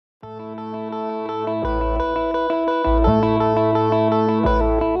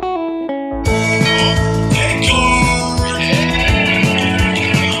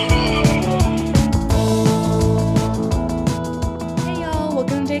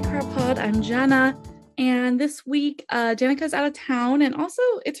Crop Pod. I'm Jenna, and this week Danica's out of town, and also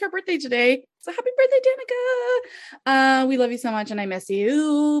it's her birthday today. So happy birthday, Danica! We love you so much, and I miss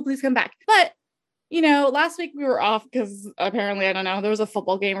you. Please come back. But last week we were off because apparently, I don't know, there was a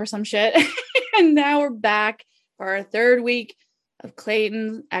football game or some shit, and now we're back for our third week of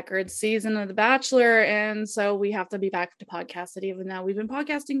Clayton Echard's season of The Bachelor, and so we have to be back to podcast it, even though we've been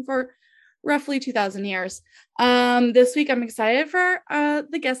podcasting for roughly 2,000 years. This week I'm excited for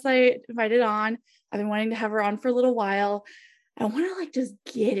the guest I invited on. I've been wanting to have her on for a little while. I want to just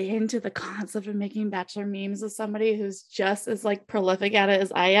get into the concept of making Bachelor memes with somebody who's just as prolific at it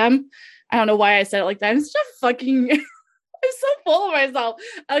as I am. I don't know why I said it like that. I'm such a fucking I'm so full of myself.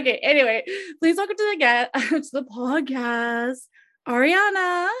 Okay, anyway, please welcome to the podcast,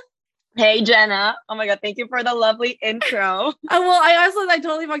 Ariana. Hey, Jenna. Oh my God. Thank you for the lovely intro. I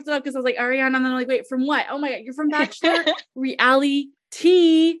totally fucked it up because I was like, Ariana. And then I'm like, wait, from what? Oh my God. You're from Bachelor Reality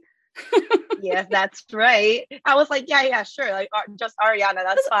Tea. Yes, that's right. I was like, yeah, sure. Just Ariana.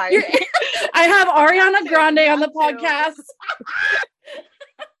 That's fine. I have Ariana Grande on the podcast.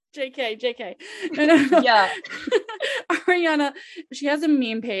 JK. No. Yeah. Ariana, she has a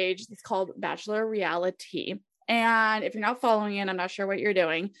meme page. It's called Bachelor Reality. And if you're not following it, I'm not sure what you're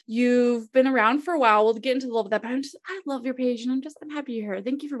doing. You've been around for a while. We'll get into a little bit of that, but I love your page, and I'm happy you're here.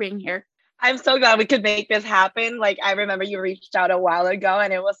 Thank you for being here. I'm so glad we could make this happen. I remember you reached out a while ago,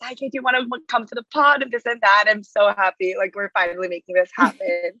 and it was like, hey, do you want to come to the pod and this and that? I'm so happy. We're finally making this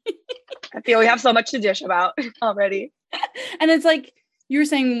happen. I feel we have so much to dish about already. And it's you were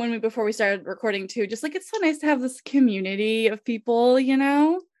saying before we started recording too, just it's so nice to have this community of people,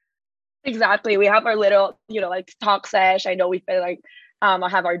 Exactly. We have our little, talk sesh. I know we've been I'll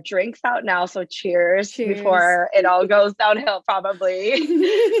have our drinks out now. So cheers before it all goes downhill, probably.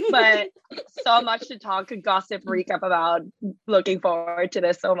 But so much to talk, gossip, recap about. Looking forward to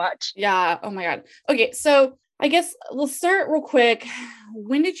this so much. Yeah. Oh my God. Okay. So I guess let's start real quick.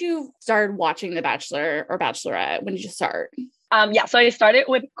 When did you start watching The Bachelor or Bachelorette? When did you start? So I started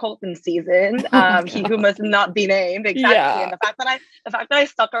with Colton's season. He who must not be named. Exactly. Yeah. And the fact that I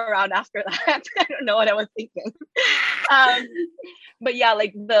stuck around after that, I don't know what I was thinking. But yeah,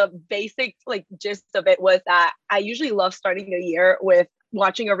 the basic gist of it was that I usually love starting the year with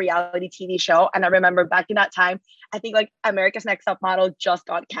watching a reality TV show. And I remember back in that time, I think America's Next Top Model just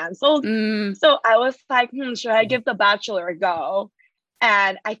got canceled. So I was like, should I give The Bachelor a go?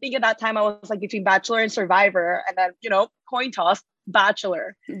 And I think at that time I was between Bachelor and Survivor, and then, coin toss,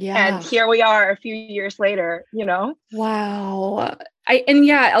 Bachelor. Yeah. And here we are a few years later, Wow.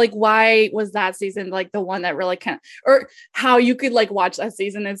 Why was that season the one that really or how you could watch that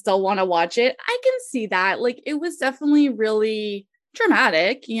season and still want to watch it? I can see that. It was definitely really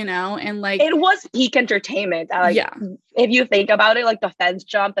dramatic, and it was peak entertainment. If you think about it, the fence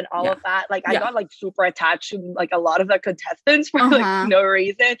jump and all of that, I got super attached to a lot of the contestants for no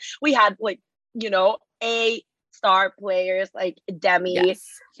reason. We had A star players Demi. Yes.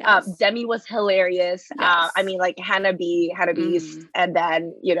 Demi was hilarious. Yes. Hannah Beast, and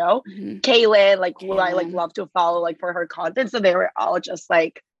then Kaylin, who I love to follow for her content. So they were all just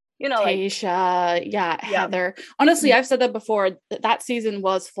Tayshia, Heather. Honestly, I've said that before. That season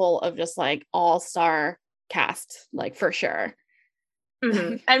was full of just all-star cast, for sure.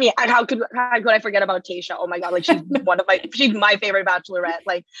 Mm-hmm. I mean, how could I forget about Tayshia? Oh my God, she's my favorite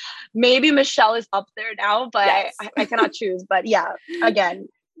Bachelorette. Maybe Michelle is up there now, but yes. I cannot choose. But yeah, again,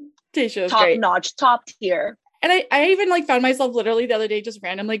 Tayshia is top great. Notch, top tier. And I even found myself literally the other day just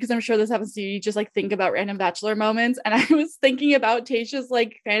randomly, because I'm sure this happens to you, just think about random Bachelor moments. And I was thinking about Tayshia's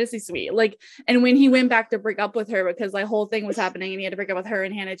fantasy suite. And when he went back to break up with her, because the whole thing was happening and he had to break up with her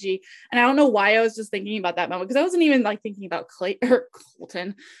and Hannah G. And I don't know why I was just thinking about that moment, because I wasn't even thinking about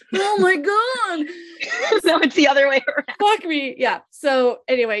Colton. Oh my God. No, it's the other way around. Fuck me. Yeah. So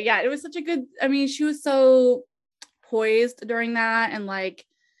anyway, it was such a good, she was so poised during that. And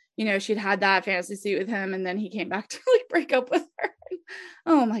she'd had that fantasy suite with him, and then he came back to break up with her.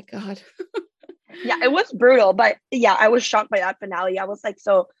 Oh my God. Yeah, it was brutal, but yeah, I was shocked by that finale. I was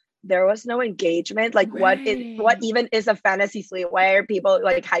so there was no engagement. What even is a fantasy suite? Why are people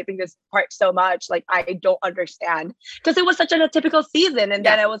hyping this part so much? I don't understand, because it was such a typical season. And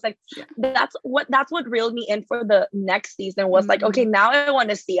then I was that's what reeled me in for the next season was okay, now I want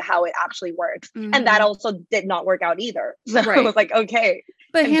to see how it actually works. And that also did not work out either. So I was okay.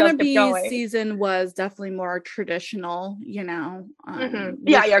 But Hannah B's season was definitely more traditional, Yeah,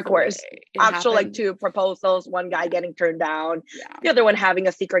 of course. Actual 2 proposals, one guy getting turned down, the other one having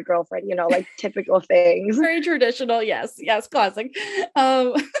a secret girlfriend, typical things. Very traditional. Yes, classic.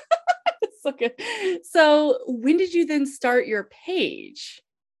 So good. So when did you then start your page?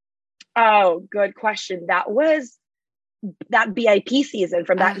 Oh, good question. That was that BIP season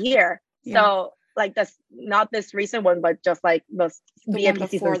from that year. Yeah. So like this, not this recent one, but just like the VIP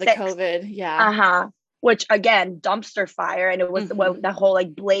season the 6. COVID. Yeah. Uh-huh. Which again, dumpster fire. And it was the whole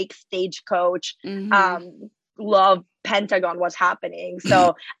like Blake Stagecoach, Love Pentagon was happening.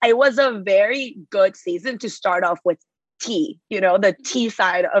 So it was a very good season to start off with tea, the tea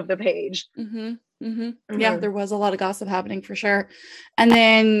side of the page. Yeah, there was a lot of gossip happening for sure. And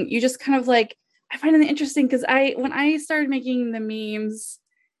then you just kind of like, I find it interesting because when I started making the memes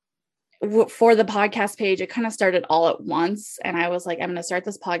for the podcast page, it kind of started all at once. And I was like, I'm going to start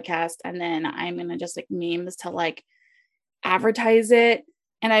this podcast and then I'm going to just like memes to like advertise it.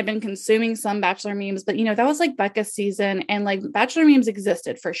 And I've been consuming some Bachelor memes, but that was like Becca's season and like Bachelor memes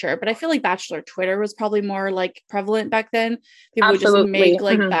existed for sure. But I feel like Bachelor Twitter was probably more like prevalent back then. People would just make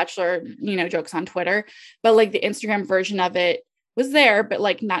like Bachelor, jokes on Twitter, but like the Instagram version of it was there, but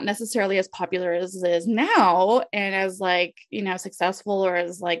like not necessarily as popular as it is now. And as like, successful or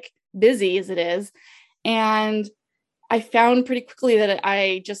as like busy as it is. And I found pretty quickly that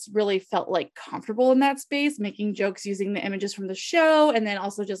I just really felt like comfortable in that space, making jokes using the images from the show and then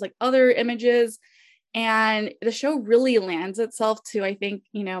also just like other images. And the show really lands itself to, I think,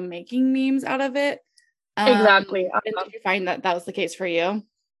 making memes out of it. Exactly. And did you find that was the case for you?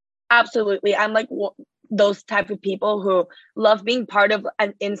 Absolutely. I'm like those type of people who love being part of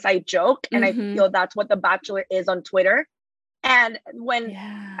an inside joke. And I feel that's what The Bachelor is on Twitter. And when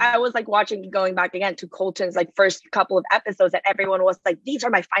I was like going back again to Colton's like first couple of episodes, and everyone was like, these are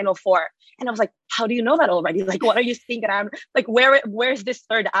my final 4. And I was like, how do you know that already? Like, what are you seeing? And I'm like, where's this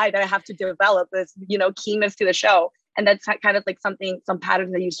third eye that I have to develop this, keenness to the show? And that's kind of like some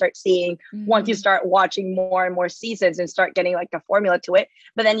patterns that you start seeing once you start watching more and more seasons and start getting like a formula to it.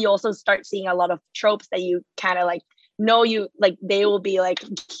 But then you also start seeing a lot of tropes that you kind of like, they will be like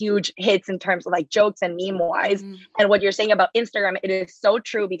huge hits in terms of like jokes and meme wise. And what you're saying about Instagram, it is so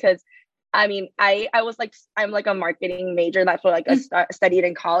true because I mean, I was like, I'm like a marketing major. That's what I studied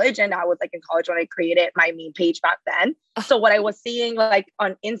in college. And I was like in college when I created my meme page back then. So what I was seeing like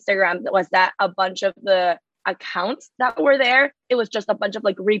on Instagram was that a bunch of the accounts that were there, it was just a bunch of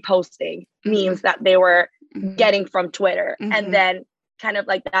like reposting memes that they were getting from Twitter. And then kind of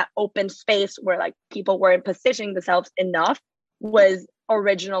like that open space where like people weren't positioning themselves enough was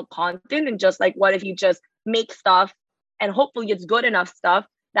original content. And just like, what if you just make stuff and hopefully it's good enough stuff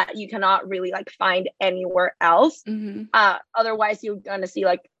that you cannot really like find anywhere else. Otherwise you're gonna see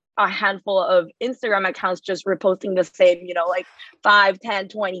like a handful of Instagram accounts just reposting the same, like 5, 10,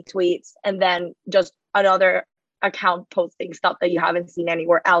 20 tweets, and then just another account posting stuff that you haven't seen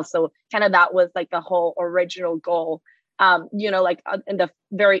anywhere else. So kind of that was like the whole original goal, like in the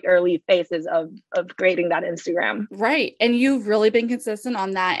very early phases of creating that Instagram. Right. And you've really been consistent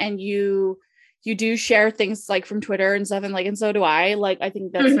on that. And you do share things like from Twitter and stuff. And so do I. Like, I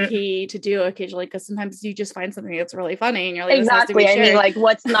think that's key to do occasionally, because sometimes you just find something that's really funny and you're like, exactly. I mean, like,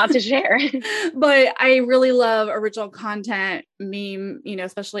 what's not to share? But I really love original content meme,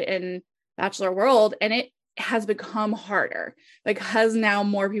 especially in Bachelor world. And it has become harder because now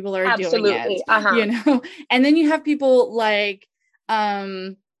more people are doing it, and then you have people like,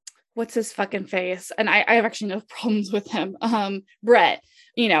 what's his fucking face? And I have actually no problems with him. Brett,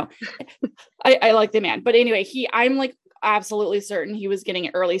 I like the man, but anyway, I'm like absolutely certain he was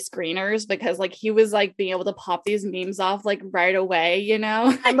getting early screeners because like he was like being able to pop these memes off like right away,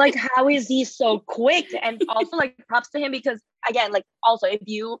 I'm like, how is he so quick? And also like props to him because again, like also if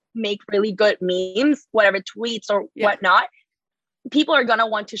you make really good memes, whatever tweets or whatnot, people are going to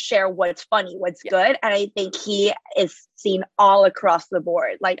want to share what's funny, what's good. And I think he is seen all across the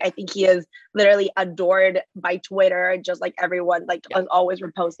board. Like, I think he is literally adored by Twitter, just like everyone, like always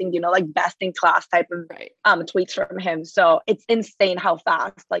reposting, like best in class type of tweets from him. So it's insane how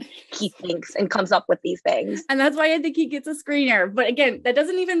fast like he thinks and comes up with these things. And that's why I think he gets a screener. But again, that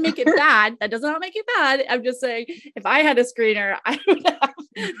doesn't even make it bad. That does not make it bad. I'm just saying, if I had a screener, I would have.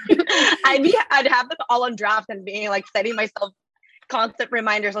 I'd have them all on draft and being like setting myself constant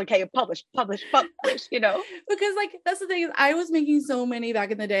reminders, okay, publish, because like that's the thing is I was making so many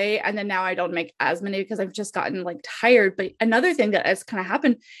back in the day and then now I don't make as many because I've just gotten like tired. But another thing that has kind of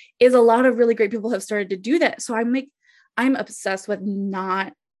happened is a lot of really great people have started to do that. So I'm obsessed with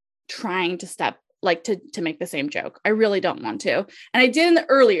not trying to step like to make the same joke. I really don't want to. And I did in the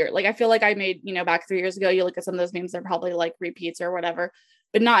earlier, like I feel like I made, back 3 years ago, you look at some of those memes, they're probably like repeats or whatever,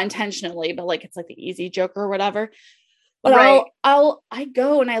 but not intentionally, but like it's like the easy joke or whatever. But right. I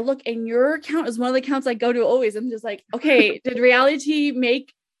go and I look, and your account is one of the accounts I go to always. I'm just like, okay, did Reality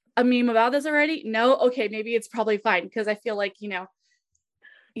make a meme about this already? No. Okay. Maybe it's probably fine. Cause I feel like,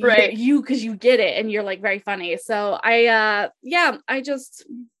 Right. you because you get it and you're like very funny. So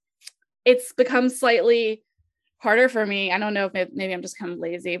it's become slightly harder for me. I don't know if maybe I'm just kind of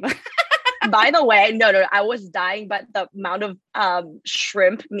lazy, but by the way, no, I was dying by the amount of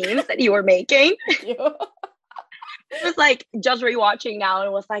shrimp memes that you were making. It was like just rewatching now, and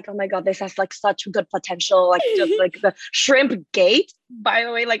it was like, oh my god, this has like such good potential. Like just like the shrimp gate, by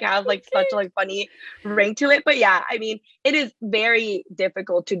the way, like has like such like funny ring to it. But yeah, I mean, it is very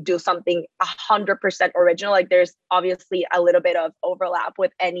difficult to do something 100% original. Like there's obviously a little bit of overlap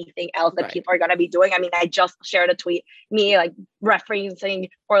with anything else that people are gonna be doing. I mean, I just shared a tweet, me like referencing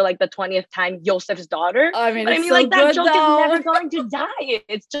for like the 20th time Yosef's daughter. I mean, but I mean, so like that joke is never going to die.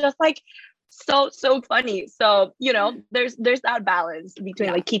 It's just like so funny. So there's that balance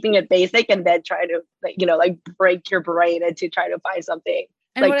between like keeping it basic and then trying to like break your brain and to try to find something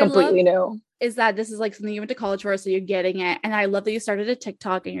and like completely new. Is that this is like something you went to college for, so you're getting it. And I love that you started a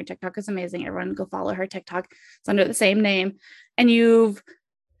TikTok, and your TikTok is amazing. Everyone go follow her TikTok. It's under the same name. And you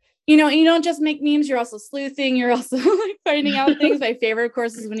don't just make memes, you're also sleuthing, you're also like finding out things. My favorite, of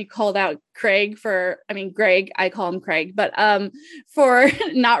course, is when you called out Greg, I call him Craig, but for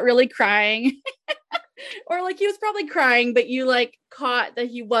not really crying. Or like he was probably crying, but you like caught that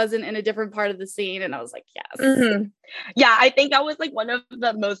he wasn't in a different part of the scene. And I was like, yes. Mm-hmm. Yeah, I think that was like one of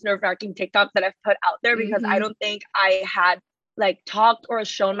the most nerve-wracking TikToks that I've put out there, because I don't think I had like talked or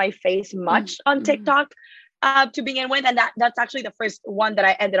shown my face much on TikTok to begin with. And that's actually the first one that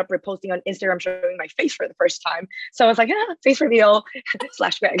I ended up reposting on Instagram, showing my face for the first time. So I was like, face reveal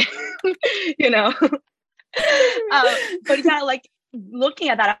 / Greg, but yeah, like looking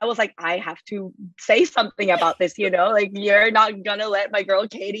at that, I was like, I have to say something about this, like you're not gonna let my girl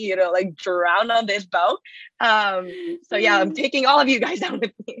Katie, like drown on this boat. So yeah, I'm taking all of you guys down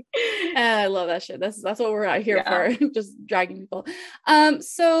with me. I love that shit. That's what we're out here for, just dragging people.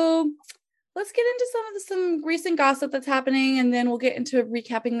 So let's get into some recent gossip that's happening, and then we'll get into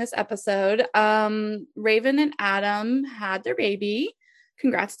recapping this episode. Raven and Adam had their baby.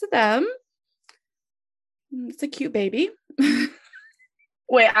 Congrats to them. It's a cute baby.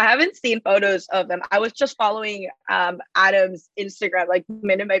 Wait, I haven't seen photos of them. I was just following Adam's Instagram, like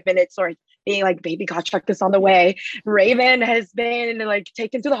minute by minute, sort of being like, baby got checked, is on the way. Raven has been like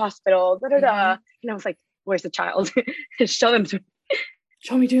taken to the hospital. And I was like, where's the child? Show them to me.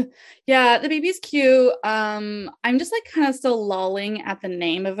 Show me too. Yeah, the baby's cute. I'm just like kind of still lolling at the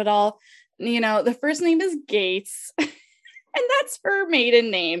name of it all. The first name is Gates, and that's her maiden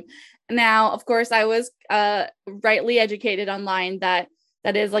name. Now, of course, I was rightly educated online that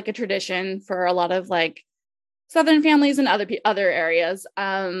is like a tradition for a lot of like Southern families and other areas.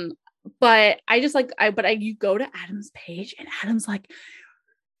 But you go to Adam's page, and Adam's like,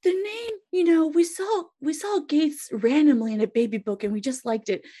 the name, we saw Gates randomly in a baby book, and we just liked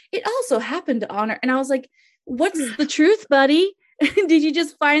it. It also happened to honor. And I was like, what's the truth, buddy? Did you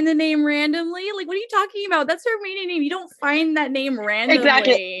just find the name randomly? Like, what are you talking about? That's her maiden name. You don't find that name randomly.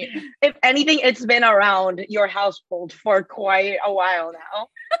 Exactly. If anything, it's been around your household for quite a while now.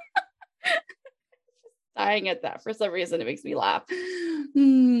 Dying at that for some reason. It makes me laugh.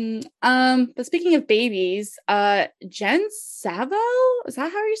 But speaking of babies, Jen Savo, is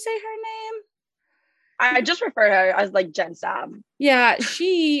that how you say her name? I just refer to her as like Jen Sav. Yeah,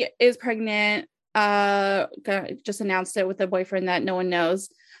 she is pregnant. Just announced it with a boyfriend that no one knows.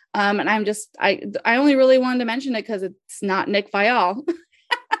 And I only really wanted to mention it because it's not Nick Viall.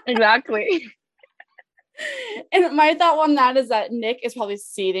 Exactly. And my thought on that is that Nick is probably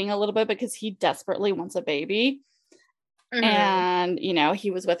seething a little bit because he desperately wants a baby. And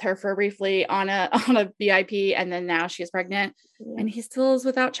he was with her for briefly on a BIP, and then now she's pregnant, and he still is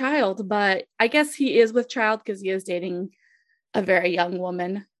without child. But I guess he is with child because he is dating a very young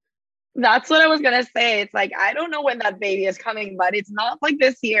woman. That's what I was gonna say. It's like, I don't know when that baby is coming, but it's not like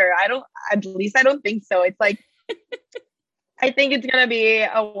this year. I don't think so. It's like I think it's gonna be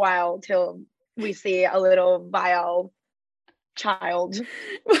a while till we see a little Viall child.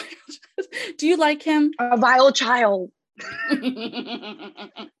 Do you like him? A Viall child.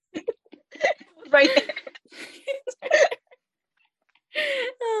 Right there.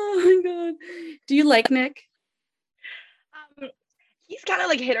 Oh my god. Do you like Nick? He's kind of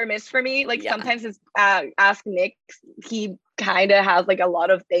like hit or miss for me. Like sometimes it's Ask Nick, he kind of has like a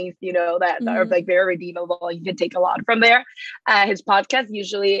lot of things, that are like very redeemable. You can take a lot from there. His podcast,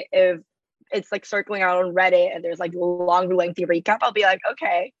 usually if it's like circling out on Reddit and there's like long lengthy recap, I'll be like,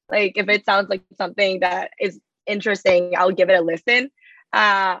 okay, like if it sounds like something that is interesting, I'll give it a listen.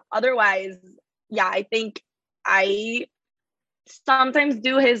 Otherwise, yeah, I think I sometimes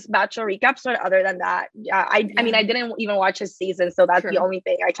do his Bachelor recaps, but other than that, I mean, I didn't even watch his season, so that's the only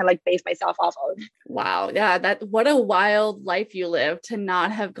thing I can like base myself off of. Wow. Yeah, what a wild life you live to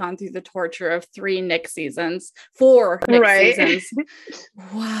not have gone through the torture of 4 Nick seasons. Wow.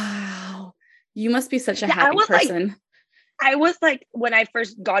 You must be such a happy person. I was like, when I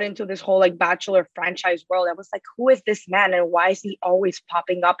first got into this whole like Bachelor franchise world, I was like, who is this man and why is he always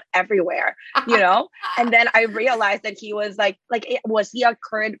popping up everywhere? You know? And then I realized that he was was he a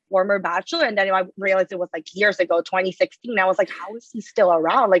current former Bachelor? And then I realized it was like years ago, 2016. I was like, how is he still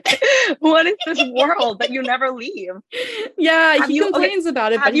around? Like, what is this world that you never leave? Yeah, he complains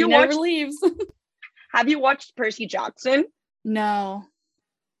about it, but he never leaves. Have you watched Percy Jackson? No.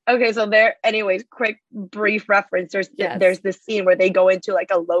 Okay, so anyways, quick brief reference. There's this scene where they go into like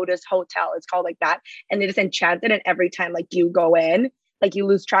a Lotus hotel. It's called like that. And it is enchanted. And every time like you go in, like you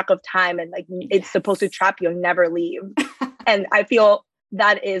lose track of time and like it's supposed to trap you and never leave. And I feel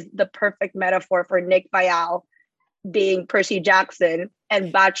that is the perfect metaphor for Nick Viall being Percy Jackson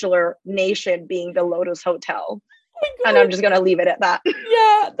and Bachelor Nation being the Lotus Hotel. And I'm just going to leave it at that.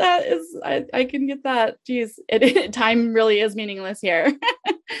 Yeah, that is, I can get that. Jeez, time really is meaningless here.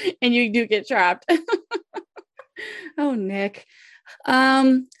 And you do get trapped. Oh, Nick.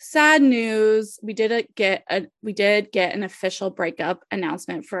 Sad news. We did get an official breakup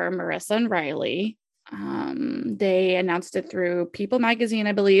announcement for Marissa and Riley. They announced it through People magazine,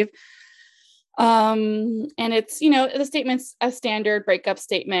 I believe. And it's, the statement's a standard breakup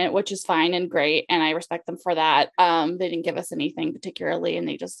statement, which is fine and great. And I respect them for that. They didn't give us anything particularly, and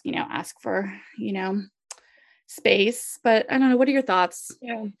they just, ask for, space, but I don't know. What are your thoughts?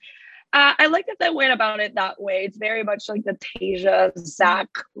 Yeah. I like that they went about it that way. It's very much like the Tasia Zach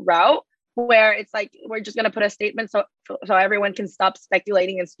route, where it's like, we're just going to put a statement so everyone can stop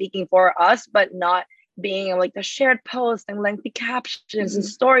speculating and speaking for us, but not being like the shared posts and lengthy captions and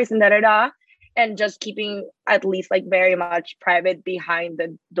stories and da-da-da. And just keeping at least like very much private behind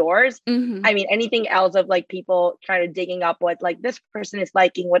the doors. I mean, anything else of like people trying to digging up what like this person is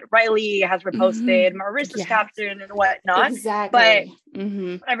liking, what Riley has reposted, Marissa's caption and whatnot. Exactly.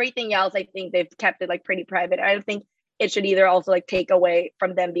 But everything else, I think they've kept it like pretty private. I don't think it should either also like take away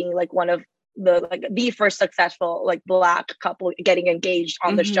from them being like one of the first successful like Black couple getting engaged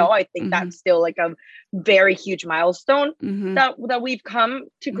on the show. I think that's still like a very huge milestone that we've come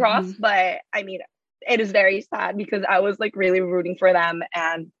to cross. But I mean, it is very sad because I was like really rooting for them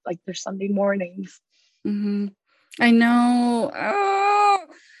and like their Sunday mornings. I know. Oh.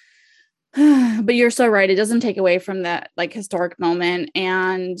 But you're so right. It doesn't take away from that like historic moment,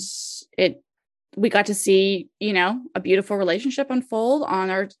 and we got to see, a beautiful relationship unfold on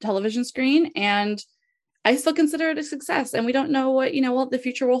our television screen, and I still consider it a success. And we don't know what, what the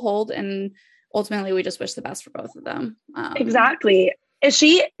future will hold. And ultimately, we just wish the best for both of them. Exactly. Did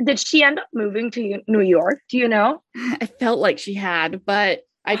she end up moving to New York? Do you know? I felt like she had, but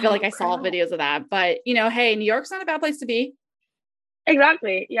I feel like I saw videos of that. But, hey, New York's not a bad place to be.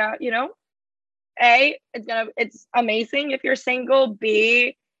 Exactly. Yeah. A, it's amazing if you're single.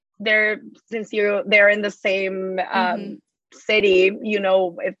 B, they're in the same city,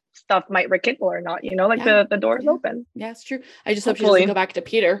 if stuff might rekindle or not, the door is open. Yeah, it's true. I just hope she doesn't go back to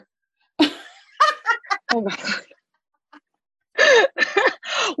Peter. Oh my God.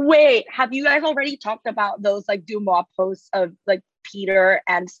 Wait, have you guys already talked about those like Dumois posts of like Peter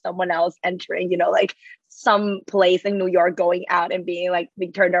and someone else entering, like some place in New York, going out and being like,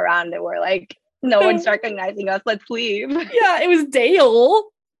 we turned around and we're like, no one's recognizing us, let's leave. Yeah, it was Dale.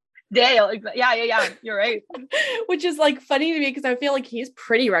 Yeah, you're right. Which is like funny to me because I feel like he's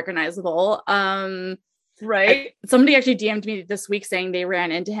pretty recognizable. Right. Somebody actually DM'd me this week saying they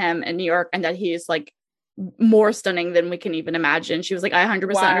ran into him in New York and that he's like more stunning than we can even imagine. She was like, I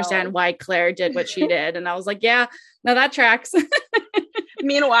 100% understand why Claire did what she did. And I was like, yeah, no, that tracks.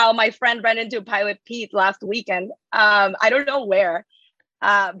 Meanwhile, my friend ran into Pilot Pete last weekend. I don't know where.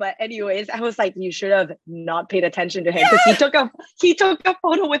 But anyways, I was like, you should have not paid attention to him because he took a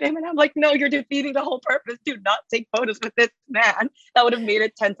photo with him, and I'm like, no, you're defeating the whole purpose. Do not take photos with this man. That would have made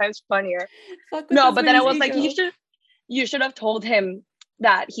it 10 times funnier. No, but then I was like, you should have told him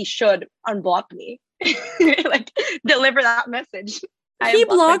that he should unblock me. Like deliver that message. He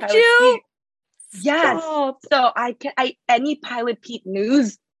blocked you? Yes. Stop. So any Pilot Pete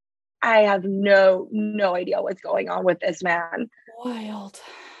news, I have no idea what's going on with this man. Wild.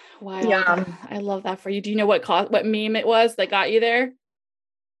 Yeah. I love that for you. Do you know what meme it was that got you there?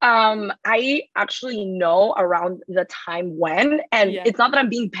 I actually know around the time when, and it's not that I'm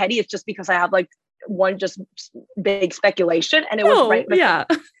being petty. It's just because I have like one just big speculation, and it was right.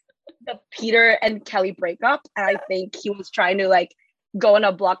 the Peter and Kelly breakup, and I think he was trying to like go on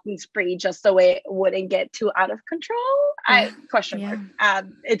a blocking spree just so it wouldn't get too out of control. I question mark.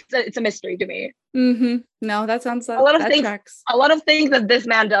 It's a mystery to me. No, that sounds a lot of things. Tracks. A lot of things that this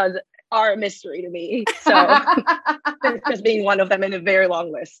man does are a mystery to me. So just being one of them in a very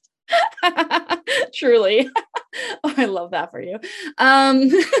long list. Truly. Oh, I love that for you.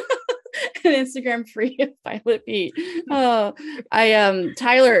 An Instagram free of Violet Pete. Oh,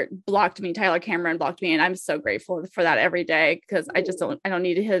 Tyler Cameron blocked me, and I'm so grateful for that every day, because I don't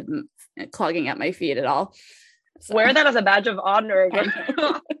need him clogging up my feed at all. So. Wear that as a badge of honor. I'm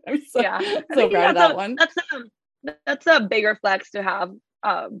so proud of that one. That's a bigger flex to have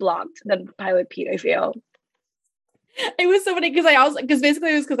blocked than Violet Pete, I feel. It was so funny because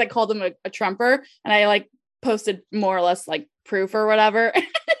basically it was because I called him a Trumper, and I like posted more or less like proof or whatever.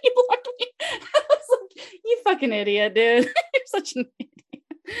 He blocked me. I was like, you fucking idiot, dude. You're such an idiot.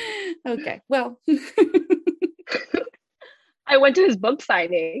 Okay, well. I went to his book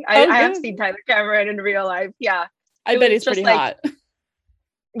signing. I have seen Tyler Cameron in real life. Yeah. I bet he's pretty hot.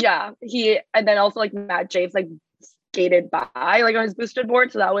 Yeah. And then also like Matt James like skated by like on his boosted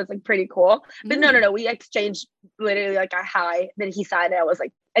board. So that was like pretty cool. But no. We exchanged literally like a hi. Then he signed it. I was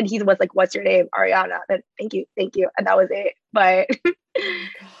like, and he was like, "What's your name?" Ariana. Then thank you. And that was it. But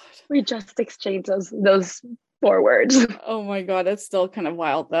we just exchanged those 4 words. Oh my God, that's still kind of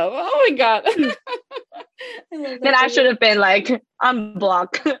wild though. Oh my God. Then I should have been like,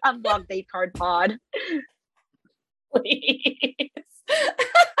 unblock date card pod. Please.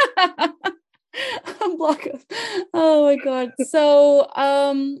 Unblock us. Oh my God. So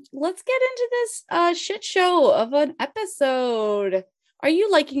let's get into this shit show of an episode. Are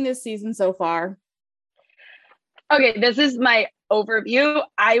you liking this season so far? Okay, this is my overview.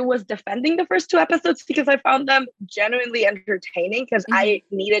 I was defending the first 2 episodes because I found them genuinely entertaining, because I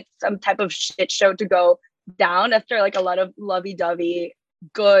needed some type of shit show to go down after like a lot of lovey-dovey,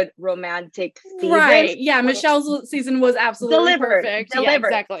 good romantic seasons. Right. Yeah, Michelle's season was absolutely perfect. Delivered. Yeah,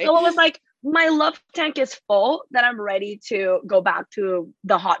 exactly. So it was like, my love tank is full, that I'm ready to go back to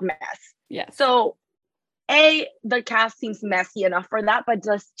the hot mess. Yes. So the cast seems messy enough for that, but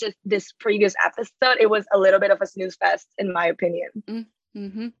just this previous episode, it was a little bit of a snooze fest, in my opinion.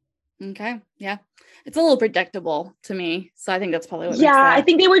 Okay. Yeah. It's a little predictable to me. So I think that's probably what makes that. I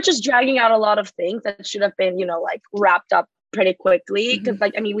think they were just dragging out a lot of things that should have been, like wrapped up pretty quickly. Because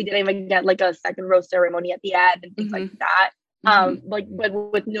like, I mean, we didn't even get like a second rose ceremony at the end and things like that. But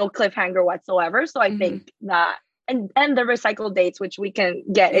with no cliffhanger whatsoever. So I think that and the recycled dates, which we can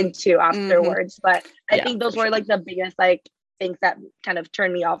get into afterwards. But I think those were like the biggest like things that kind of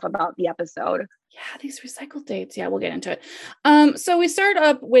turned me off about the episode. Yeah, these recycled dates. Yeah, we'll get into it. So we start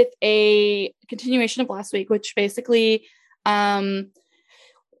up with a continuation of last week, which basically, or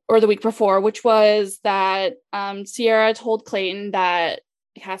the week before, which was that Sierra told Clayton that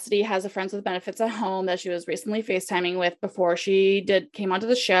Cassidy has a friends with benefits at home that she was recently FaceTiming with before she came onto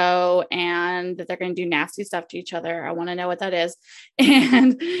the show, and that they're going to do nasty stuff to each other. I want to know what that is.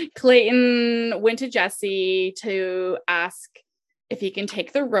 And Clayton went to Jesse to ask if he can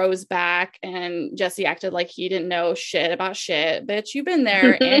take the rose back, and Jesse acted like he didn't know shit about shit. Bitch, you've been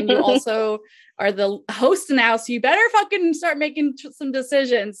there, and you also are the host now, so you better fucking start making some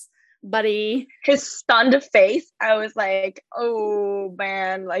decisions, buddy. His stunned face, I was like, oh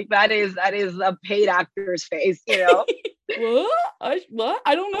man, like that is a paid actor's face, What? I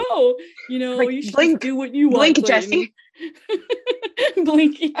don't know. Like, you should do what you want. Blink, Jesse.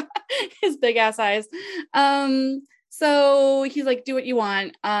 Blink, yeah. His big ass eyes. So he's like, do what you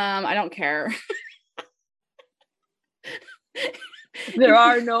want. I don't care. There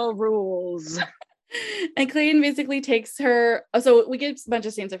are no rules. And Clayton basically takes her. So we get a bunch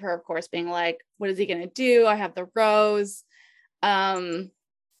of scenes of her, of course, being like, what is he going to do? I have the rose.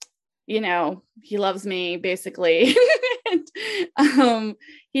 He loves me, basically. And,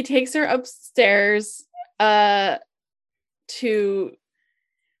 he takes her upstairs to,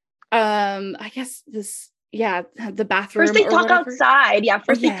 I guess the bathroom. First they talk outside. Yeah,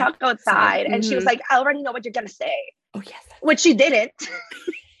 first they talk outside. And she was like, I already know what you're going to say. Oh, yes. Which she didn't.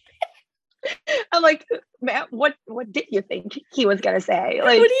 I'm like, man, what did you think he was gonna say?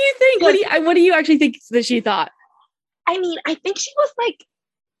 Like, what do you think? What do you actually think that she thought? I mean, I think she was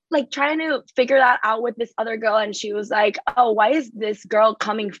like trying to figure that out with this other girl, and she was like, oh, why is this girl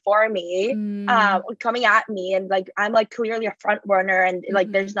coming for me, coming at me, and like I'm like clearly a front runner, and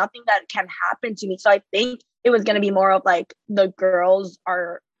like there's nothing that can happen to me. So I think it was gonna be more of like the girls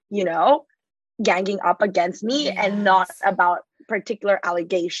are, ganging up against me, and not about particular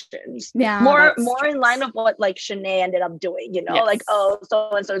allegations. Yeah, More in line of what like Shanae ended up doing, you know, yes. like, oh,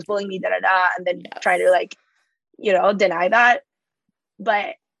 so and so is bullying me, da da da, and then Yes. try to like, you know, deny that.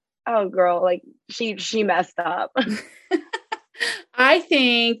 But oh girl, like she messed up. I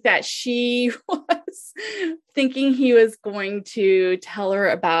think that she was thinking he was going to tell her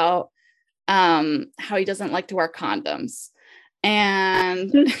about how he doesn't like to wear condoms.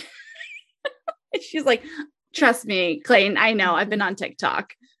 And she's like, trust me, Clayton, I know, I've been on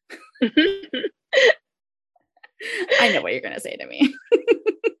TikTok. I know what you're going to say to me.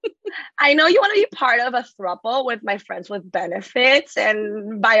 I know you want to be part of a throuple with my friends with benefits,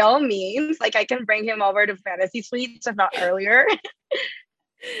 and by all means, like I can bring him over to Fantasy Suites if not earlier.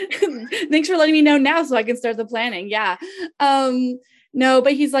 Thanks for letting me know now so I can start the planning. Yeah. No,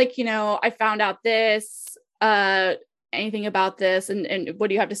 but he's like, you know, I found out this, anything about this, and what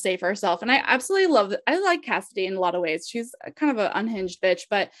do you have to say for herself? And I absolutely love it. I like Cassidy in a lot of ways. She's kind of an unhinged bitch,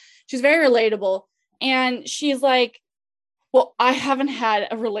 but she's very relatable. And she's like, well, I haven't had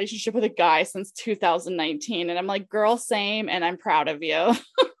a relationship with a guy since 2019. And I'm like, girl, same. And I'm proud of you.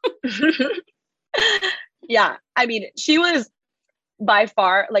 Yeah. I mean, she was by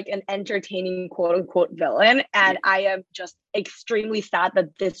far like an entertaining quote unquote villain. And I am just extremely sad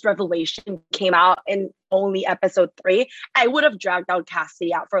that this revelation came out in only episode 3. I would have dragged out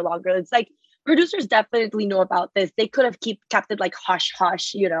Cassidy out for longer. It's like producers definitely know about this. They could have kept it like hush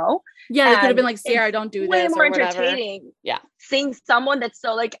hush, you know? Yeah, they could have been like, Sierra, don't do way this. More or whatever. entertaining. Yeah. Seeing someone that's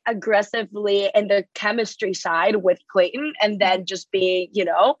so like aggressively in the chemistry side with Clayton and then just being, you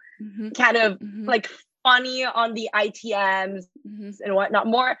know, kind of like funny on the ITMs and whatnot.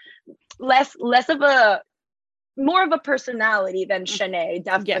 Less of a personality than Shanae,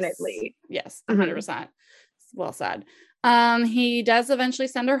 definitely. Yes, 100%. Well said. He does eventually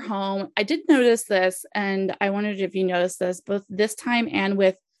send her home. I did notice this, and I wondered if you noticed this, both this time and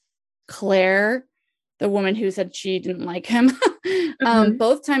with Claire, the woman who said she didn't like him.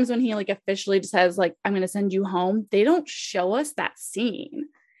 Both times when he like officially says like, I'm going to send you home, they don't show us that scene.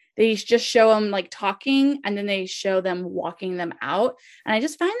 They just show them like talking, and then they show them walking them out. And I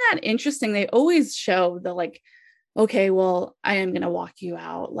just find that interesting. They always show the like, okay, well, I am going to walk you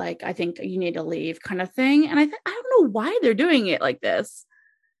out. Like, I think you need to leave kind of thing. And I don't know why they're doing it like this.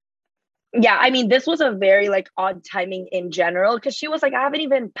 Yeah. I mean, this was a very like odd timing in general, because she was like, I haven't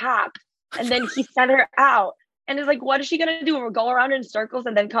even packed. And then he sent her out. And it's like, what is she going to do? Go around in circles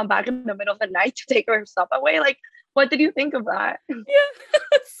and then come back in the middle of the night to take her stuff away? Like, what did you think of that? Yeah,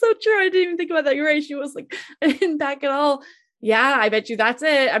 that's so true. I didn't even think about that. You're right. She was like, I didn't pack at all. Yeah, I bet you that's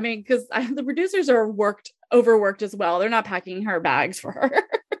it. I mean, because the producers are overworked as well. They're not packing her bags for her.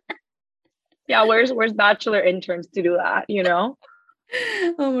 Yeah, where's bachelor interns to do that, you know?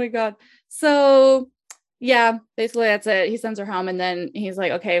 Oh my God. So yeah, basically that's it. He sends her home, and then he's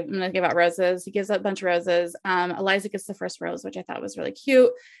like, okay, I'm gonna give out roses. He gives out a bunch of roses. Eliza gets the first rose, which I thought was really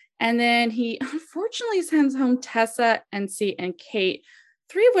cute. And then he unfortunately sends home Tessa, NC, and Kate,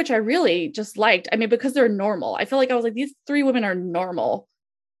 3 of which I really just liked. I mean, because they're normal. I feel like I was like, these 3 women are normal.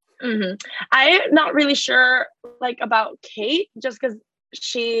 I'm not really sure like about Kate, just because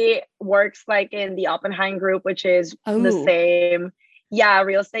she works like in the Oppenheim group, which is the same,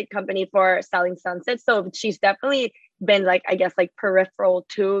 real estate company for Selling Sunset. So she's definitely been like, I guess, like peripheral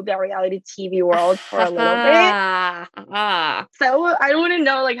to the reality TV world for a little bit. So I don't want to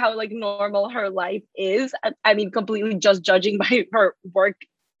know like how like normal her life is. I mean, completely just judging by her work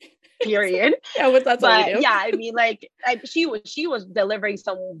period. That's all we do. Yeah, I mean, like she was delivering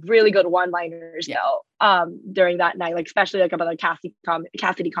some really good one-liners though during that night, like especially like about the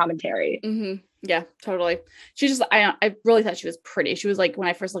Cassidy commentary. Yeah, totally. She just I really thought she was pretty. She was like, when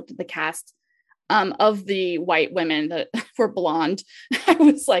I first looked at the cast of the white women that were blonde, I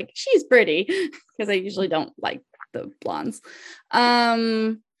was like, she's pretty, because I usually don't like the blondes.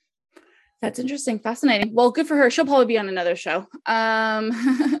 That's interesting. Fascinating. Well, good for her. She'll probably be on another show.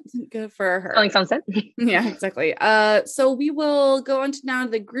 Good for her. Selling Sunset. Yeah, exactly. So we will go on to now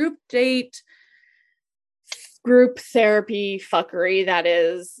the group therapy fuckery. That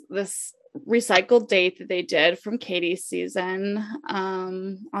is this recycled date that they did from Katie's season.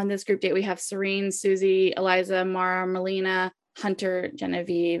 On this group date, we have Serene, Susie, Eliza, Mara, Melina, Hunter,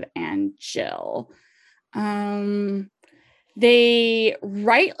 Genevieve, and Jill. I'll give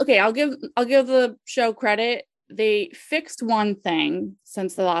the show credit. They fixed one thing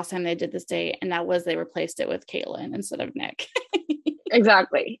since the last time they did this date, and that was they replaced it with Caitlin instead of Nick.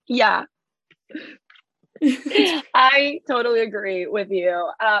 Exactly. Yeah. I totally agree with you.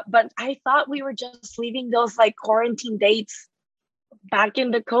 But I thought we were just leaving those like quarantine dates back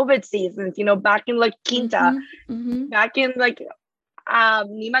in the COVID seasons, back in like Quinta, back in like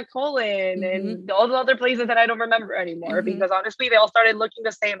Nemacolin and all the other places that I don't remember anymore, because honestly they all started looking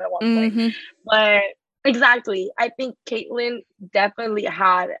the same at one point. But exactly, I think Kaitlyn definitely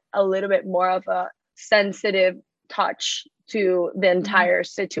had a little bit more of a sensitive touch to the entire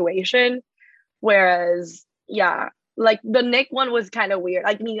situation, whereas like the Nick one was kind of weird.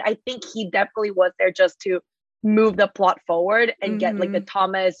 I mean, I think he definitely was there just to move the plot forward and get like the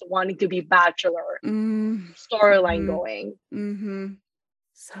Thomas wanting to be bachelor storyline going.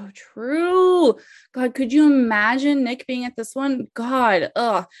 So true. God, could you imagine Nick being at this one? God,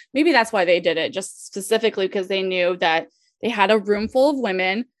 maybe that's why they did it, just specifically because they knew that they had a room full of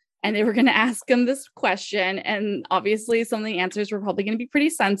women and they were going to ask him this question. And obviously some of the answers were probably going to be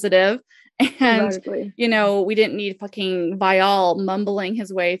pretty sensitive. And, exactly. We didn't need fucking Vial mumbling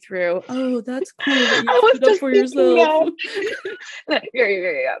his way through. Oh, that's cool that I was stood up for yourself. Yeah,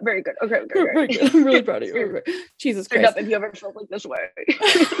 very good. Okay. Very good. I'm really proud of you. Jesus Christ. Up if you ever felt like this way.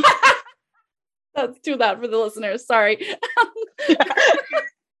 That's too loud for the listeners. Sorry.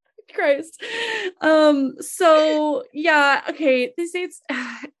 Christ. So yeah, okay. These dates,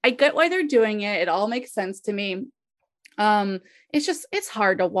 I get why they're doing it. It all makes sense to me. It's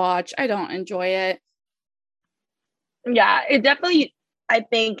hard to watch. I don't enjoy it. Yeah, it definitely, I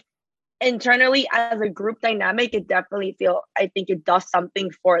think internally as a group dynamic, I think it does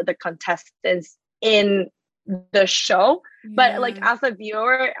something for the contestants in the show. Yeah. But like as a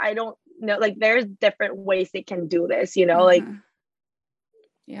viewer, I don't know, like there's different ways they can do this, like,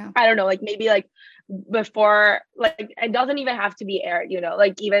 I don't know, like maybe like before, like it doesn't even have to be aired,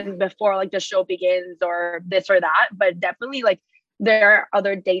 like even before like the show begins or this or that, but definitely like there are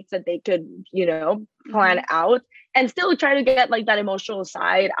other dates that they could, plan out and still try to get like that emotional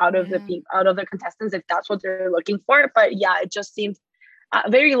side out of the contestants if that's what they're looking for. But yeah, it just seems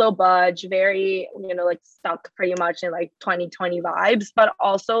very low budget, very, like stuck pretty much in like 2020 vibes, but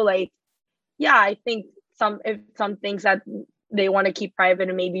also like, I think some things that they want to keep private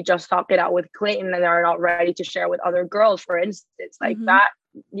and maybe just talk it out with Clayton and they're not ready to share with other girls, for instance, like that,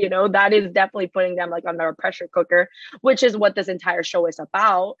 that is definitely putting them like under a pressure cooker, which is what this entire show is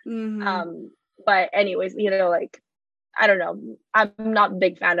about. But anyways, like, I don't know, I'm not a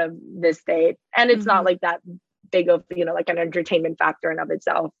big fan of this date, and it's not like that big of, like an entertainment factor in of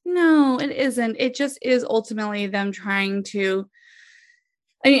itself. No, it isn't. It just is ultimately them trying to,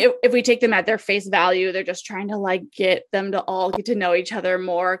 I mean, if we take them at their face value, they're just trying to like get them to all get to know each other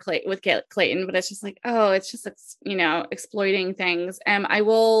more with Clayton, but it's just like, it's just, exploiting things. And I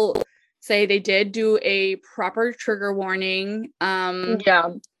will say they did do a proper trigger warning.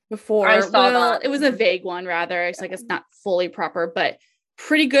 Before, I saw that. It was a vague one rather. It's like, it's not fully proper, but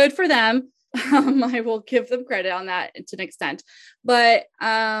pretty good for them. I will give them credit on that to an extent, but,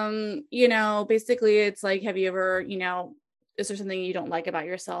 basically it's like, have you ever, is there something you don't like about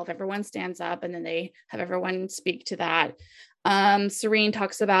yourself? Everyone stands up and then they have everyone speak to that. Serene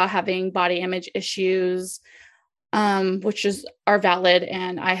talks about having body image issues, which are valid.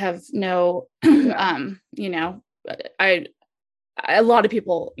 And I have no, a lot of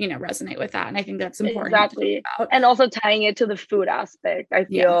people, resonate with that. And I think that's important. Exactly. And also tying it to the food aspect. I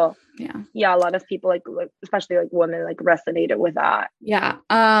feel, a lot of people like especially like women, like resonated with that. Yeah.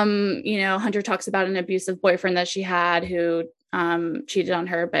 Hunter talks about an abusive boyfriend that she had who cheated on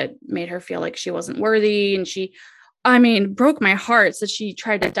her, but made her feel like she wasn't worthy. And she, broke my heart. So she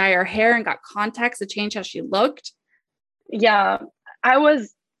tried to dye her hair and got contacts to change how she looked. Yeah. I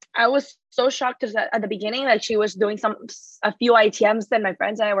was so shocked because at the beginning, like she was doing a few ITMs, and my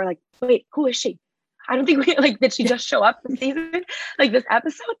friends and I were like, wait, who is she? I don't think did she just show up this season, like this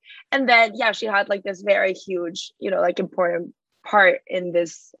episode? And then, she had like this very huge, like important part in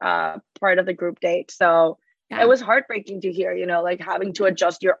this part of the group date. So it was heartbreaking to hear, like having to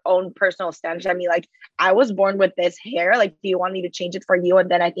adjust your own personal standards. I mean, like I was born with this hair, like, do you want me to change it for you? And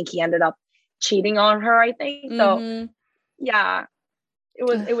then I think he ended up cheating on her, I think. So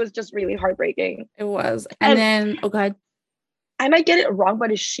it was just really heartbreaking. It was. And then, oh God. I might get it wrong,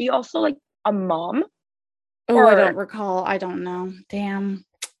 but is she also like a mom? I don't recall. I don't know. Damn.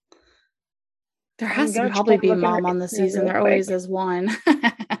 There has to probably be a mom on the season. There always is one.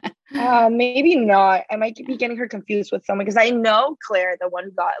 Maybe not. I might be getting her confused with someone because I know Claire, the one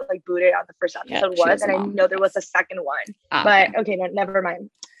who got like booted on the first episode, was, and I know there was a second one. But okay, no, never mind.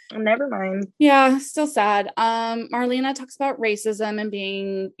 Yeah, still sad. Marlena talks about racism and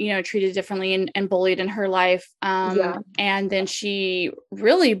being, treated differently and bullied in her life. And then she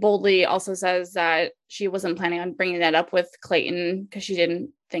really boldly also says that she wasn't planning on bringing that up with Clayton because she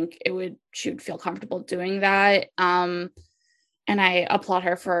didn't think she would feel comfortable doing that. And I applaud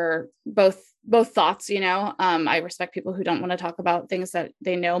her for both thoughts, you know. I respect people who don't want to talk about things that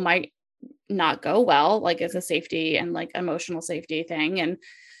they know might not go well, like as a safety and like emotional safety thing. And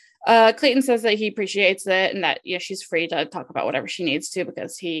Clayton says that he appreciates it and that, you know, she's free to talk about whatever she needs to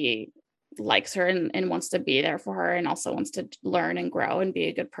because he likes her and wants to be there for her and also wants to learn and grow and be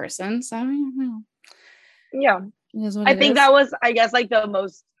a good person. So yeah, I think that was, I guess, like the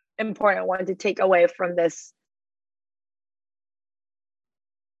most important one to take away from this.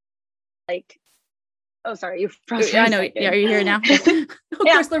 Like, oh, sorry, you froze. I know. Yeah, are you here now? Of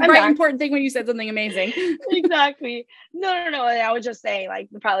course, the right important thing when you said something amazing. Exactly. No. I was just saying, like,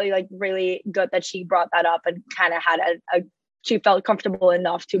 probably like really good that she brought that up and kind of had she felt comfortable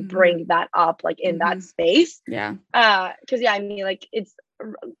enough to bring that up, like in that space. Yeah. Because I mean, like it's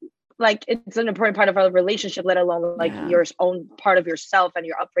an important part of our relationship, let alone like your own part of yourself and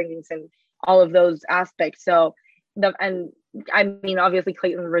your upbringings and all of those aspects. So I mean, obviously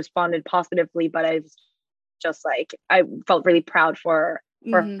Clayton responded positively, but I was just like, I felt really proud for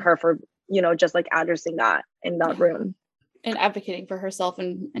her for, you know, just like addressing that in that room. And advocating for herself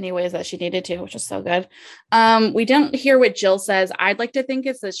in any ways that she needed to, which is so good. We don't hear what Jill says. I'd like to think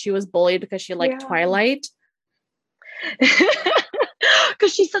it's that she was bullied because she liked Twilight.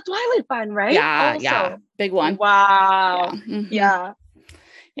 Because she's a Twilight fan, right? Yeah. Big one. Wow. Yeah.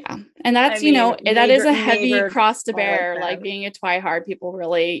 And that's, you know, that is a heavy cross to bear, like being a Twihard. People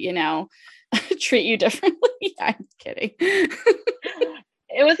really, you know, treat you differently. I'm kidding.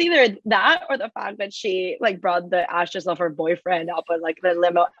 It was either that or the fact that she like brought the ashes of her boyfriend up on like the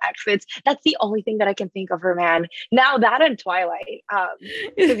limo exits. That's the only thing that I can think of her, man. Now that and Twilight.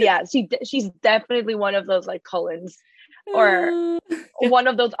 She's definitely one of those like Cullens or one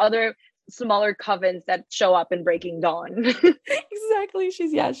of those other smaller covens that show up in Breaking Dawn. Exactly.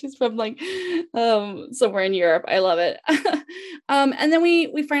 She's from like somewhere in Europe. I love it. And then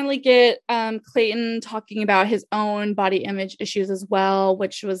we finally get Clayton talking about his own body image issues as well,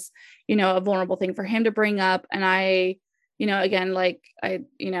 which was, you know, a vulnerable thing for him to bring up. And I, you know, again, like I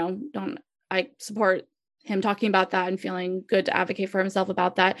support him talking about that and feeling good to advocate for himself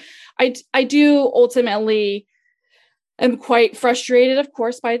about that. I do ultimately am quite frustrated, of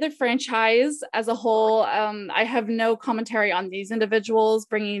course, by the franchise as a whole. I have no commentary on these individuals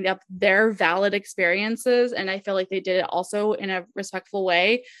bringing up their valid experiences, and I feel like they did it also in a respectful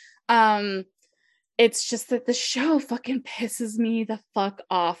way. It's just that the show fucking pisses me the fuck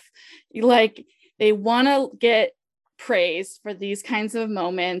off. Like, they want to get praise for these kinds of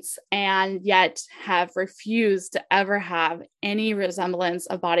moments and yet have refused to ever have any resemblance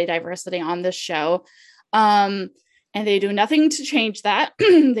of body diversity on this show. And they do nothing to change that.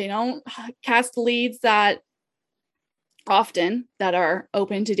 They don't cast leads that are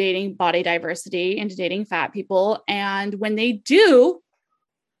open to dating body diversity and to dating fat people. And when they do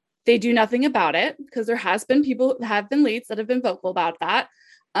nothing about it, because there have been leads that have been vocal about that.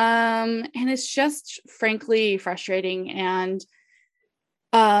 And it's just frankly frustrating. And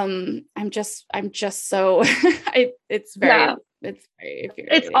I'm just so it's very infuriating.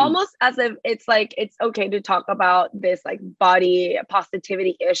 It's almost as if it's like it's okay to talk about this like body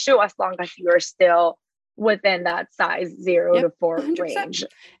positivity issue as long as you're still within that size 0 to 4 100%. Range.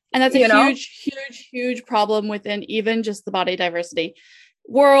 And that's a huge problem within even just the body diversity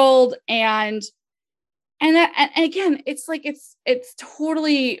world. And again, it's like it's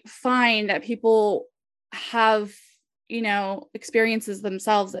totally fine that people have, you know, experiences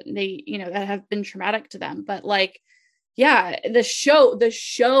themselves that they, you know, that have been traumatic to them. But like, yeah, the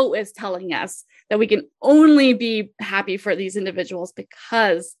show is telling us that we can only be happy for these individuals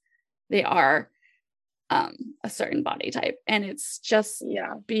because they are a certain body type. And it's just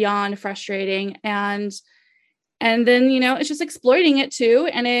beyond frustrating. And then, you know, it's just exploiting it too.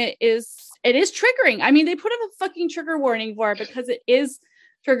 And it is triggering. I mean, they put up a fucking trigger warning for it because it is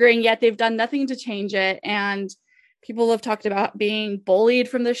triggering, yet they've done nothing to change it. And people have talked about being bullied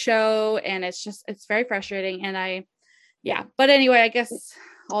from the show, and it's very frustrating. And but anyway, I guess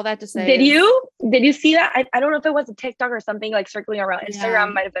all that to say. Did you see that? I don't know if it was a TikTok or something like circling around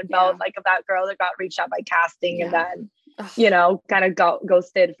Instagram, might have been both, like of that girl that got reached out by casting and then, you know, kind of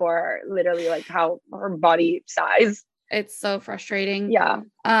ghosted for literally like how her body size. It's so frustrating. Yeah.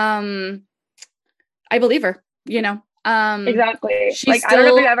 I believe her, you know. Exactly. Like, I don't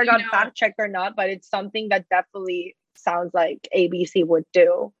know if it ever got fact checked or not, but it's something that definitely sounds like ABC would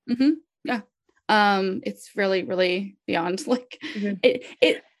do. Mm-hmm. Yeah. It's really, really beyond like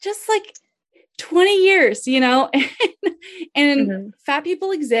it just like 20 years, you know, and fat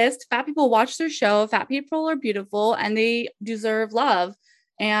people exist. Fat people watch their show. Fat people are beautiful and they deserve love.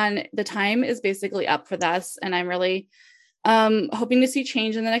 And the time is basically up for this. And I'm really hoping to see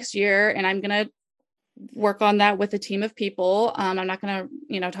change in the next year, and I'm gonna work on that with a team of people. I'm not gonna,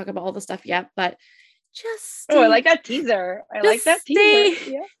 talk about all the stuff yet, but just I like that teaser.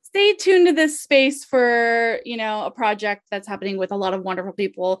 Stay tuned to this space for, a project that's happening with a lot of wonderful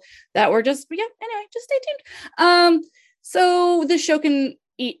people that we're just stay tuned. So the show can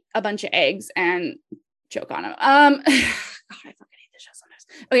eat a bunch of eggs and choke on them. God, I fucking hate this show sometimes.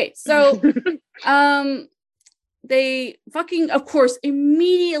 Okay, so they fucking, of course,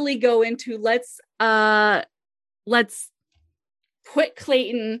 immediately go into let's put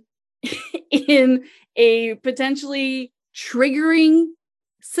Clayton in a potentially triggering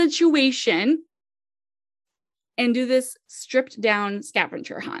situation and do this stripped down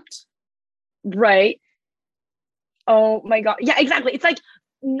scavenger hunt. Right. Oh my God. Yeah, exactly. It's like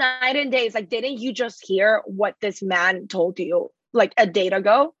night and day. It's like, didn't you just hear what this man told you like a date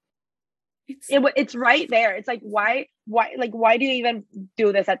ago? It's right there. It's like, why do you even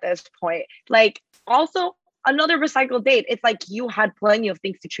do this at this point? Like, also another recycled date. It's like you had plenty of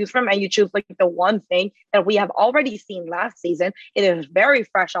things to choose from, and you choose like the one thing that we have already seen last season. It is very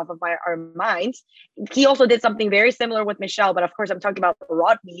fresh off of our minds. He also did something very similar with Michelle, but of course I'm talking about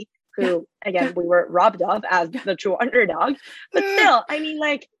Rodney, who again we were robbed of as the true underdog. But still, I mean,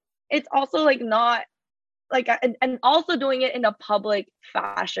 like, it's also like not like, and also doing it in a public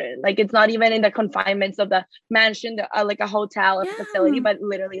fashion. Like, it's not even in the confinements of the mansion, like a hotel or facility, but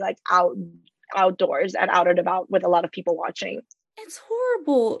literally like outdoors and out and about with a lot of people watching. It's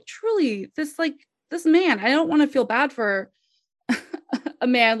horrible. Truly, this man, I don't want to feel bad for a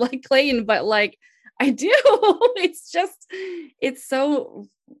man like Clayton, but like I do. It's so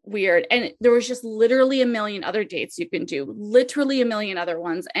weird. And there was just literally a million other dates you can do, literally a million other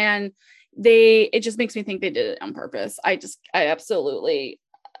ones. And it just makes me think they did it on purpose. I absolutely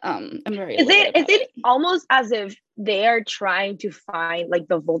I'm very is it almost as if they're trying to find like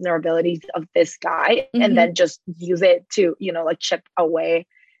the vulnerabilities of this guy and then just use it to, like chip away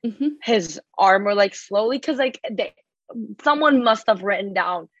his armor like slowly? Because like someone must have written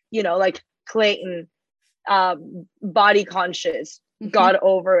down, like Clayton, body conscious, got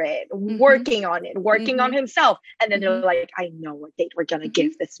over it, working on it, working on himself, and then they're like, I know what date we're gonna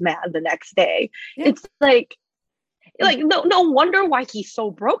give this man the next day. It's like no wonder why he's so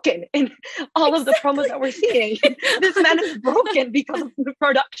broken in all of the promos that we're seeing. This man is broken because of the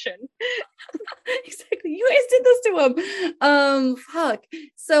production. Exactly. You guys did this to him. Fuck.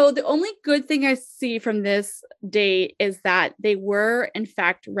 So the only good thing I see from this date is that they were in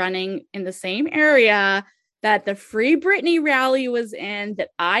fact running in the same area that the Free Britney rally was in, that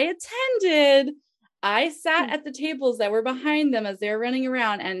I attended. I sat at the tables that were behind them as they were running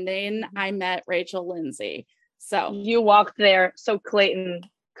around, and then I met Rachel Lindsay. So you walked there so Clayton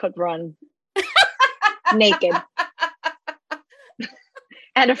could run naked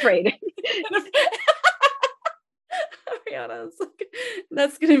and afraid. Ariana,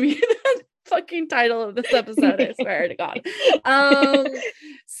 that's gonna be the fucking title of this episode. I swear to God.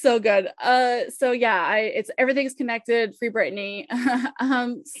 So good. So yeah, everything's connected. Free Britney.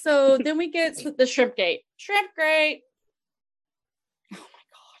 So then we get the shrimp gate. Shrimp gate.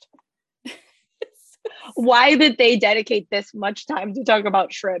 Why did they dedicate this much time to talk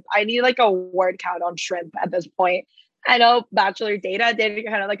about shrimp? I need like a word count on shrimp at this point. I know Bachelor Data did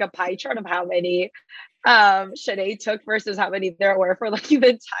kind of like a pie chart of how many Shanae took versus how many there were for like the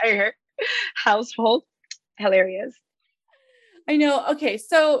entire household. Hilarious. I know. Okay,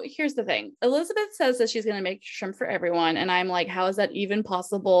 so here's the thing. Elizabeth says that she's going to make shrimp for everyone, and I'm like, how is that even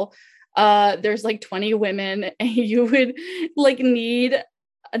possible? There's like 20 women, and you would like need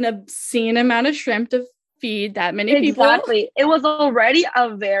an obscene amount of shrimp to feed that many people. Exactly. It was already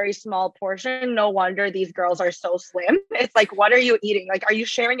a very small portion. No wonder these girls are so slim. It's like, what are you eating? Like, are you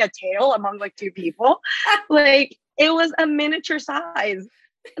sharing a tail among like two people? Like, it was a miniature size.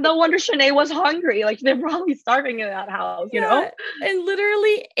 No wonder Shanae was hungry. Like, they're probably starving in that house, you know? And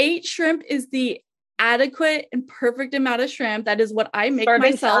literally 8 shrimp is the adequate and perfect amount of shrimp. That is what I make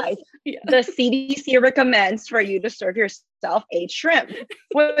serving myself. Yeah. The CDC recommends for you to serve yourself 8 shrimp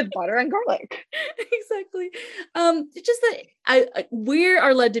with butter and garlic. Exactly. It's just that we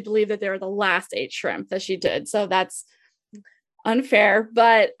are led to believe that they're the last 8 shrimp that she did. So that's unfair,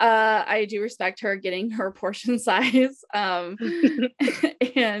 but I do respect her getting her portion size.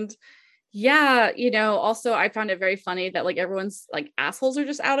 And yeah, also I found it very funny that like everyone's like assholes are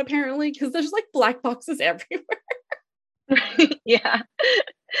just out apparently, because there's like black boxes everywhere. Yeah.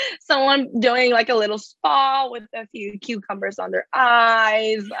 Someone doing like a little spa with a few cucumbers on their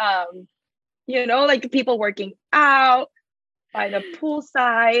eyes. Like people working out by the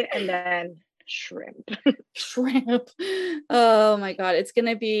poolside, and then Shrimp. Shrimp. Oh my God. It's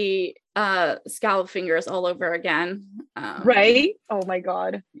gonna be scallop fingers all over again. Right? Oh my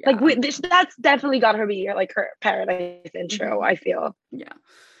God. Yeah. Like that's definitely got her be like her paradise intro, I feel. Yeah.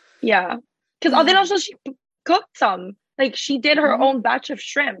 Yeah. Because then also she cooked some. Like she did her own batch of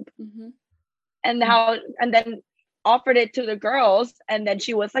shrimp. And then offered it to the girls, and then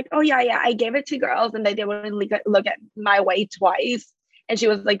she was like, oh yeah, I gave it to girls, and they didn't look at my way twice, and she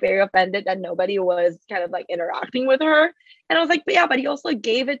was like very offended that nobody was kind of like interacting with her. And I was like, but yeah, but he also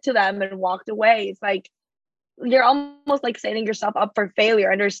gave it to them and walked away. It's like you're almost like setting yourself up for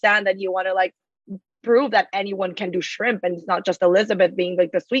failure. Understand that you want to like prove that anyone can do shrimp, and it's not just Elizabeth being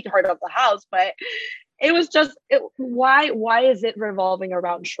like the sweetheart of the house, but it was just why is it revolving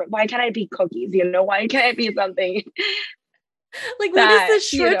around shrimp? Why can't it be cookies? Why can't it be something like what is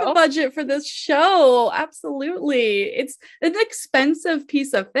the shrimp budget for this show? Absolutely. It's an expensive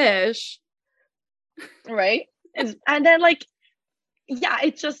piece of fish, right? And then like yeah,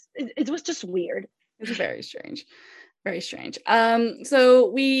 it was just weird. It was very strange. Very strange. So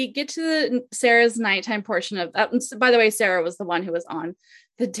we get to Sarah's nighttime portion of that. By the way, Sarah was the one who was on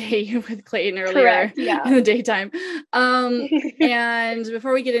the date with Clayton earlier. Yeah. In the daytime. And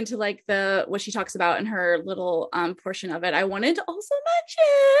before we get into like what she talks about in her little portion of it, I wanted to also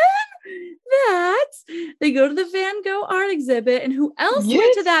mention that they go to the Van Gogh art exhibit, and who else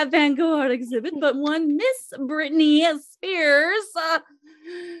went to that Van Gogh art exhibit but one Miss Britney Spears.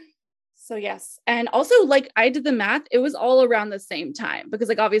 So yes. And also like I did the math, it was all around the same time because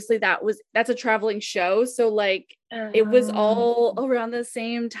like obviously that's a traveling show. So like it was all around the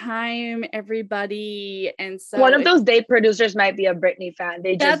same time, everybody. And so one of those date producers might be a Britney fan.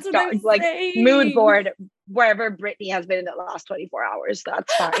 They just got like mood board wherever Britney has been in the last 24 hours.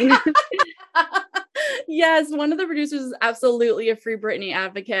 That's fine. Yes, one of the producers is absolutely a free Britney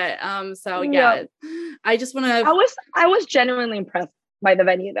advocate. So yeah, I just want to I was genuinely impressed by the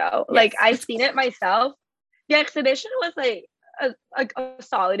venue though. Yes. Like I've seen it myself. The exhibition was like a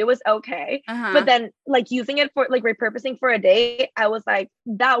solid. It was okay. But then like using it for like repurposing for a day, I was like,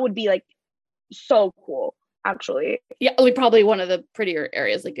 that would be like so cool actually. Yeah, probably one of the prettier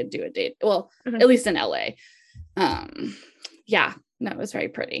areas they could do a date. Well, at least in LA. Yeah, no, it was very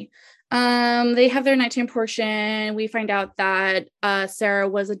pretty. They have their nighttime portion. We find out that Sarah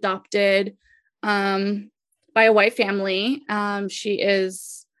was adopted by a white family. She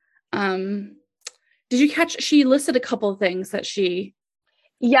is, did you catch, she listed a couple of things that she.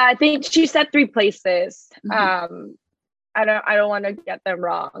 Yeah, I think she said 3 places. I don't want to get them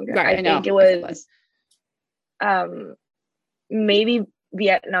wrong. Right, I think it was maybe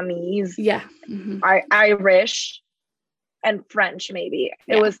Vietnamese. Yeah. Irish and French, maybe.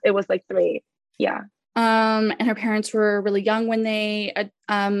 Yeah. It was like 3. Yeah. And her parents were really young when they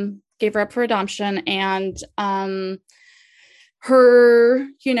gave her up for adoption, and her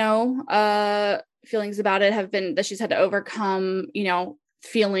feelings about it have been that she's had to overcome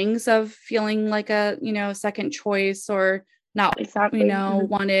feelings of feeling like a second choice or not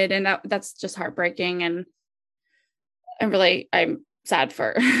wanted, and that's just heartbreaking, and really I'm sad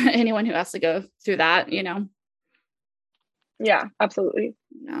for anyone who has to go through that. Yeah, absolutely.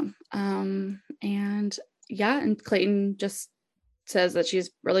 Yeah. And Clayton just says that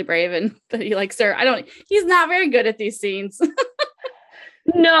she's really brave and that he likes her. He's not very good at these scenes.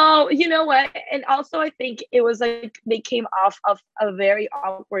 No, you know what? And also I think it was like they came off of a very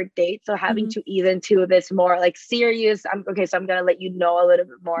awkward date. So having to ease into this more like serious, so I'm gonna let you know a little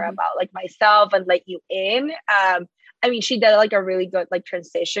bit more about like myself and let you in. I mean, she did like a really good like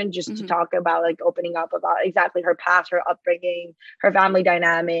transition just to talk about like opening up about exactly her past, her upbringing, her family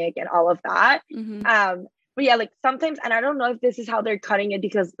dynamic, and all of that. But yeah, like sometimes, and I don't know if this is how they're cutting it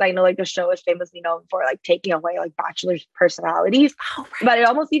because I know like the show is famously known for like taking away like bachelors' personalities. Oh, right. But it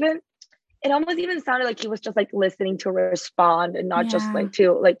almost even sounded like he was just like listening to respond and not just like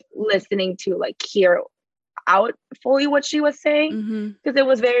to like listening to like hear out fully what she was saying, because it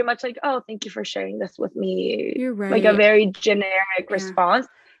was very much like, oh, thank you for sharing this with me. You're right. Like a very generic response.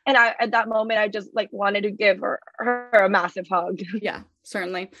 And at that moment, I just like wanted to give her a massive hug. Yeah,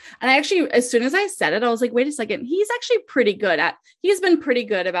 certainly. And I actually, as soon as I said it, I was like, wait a second. He's been pretty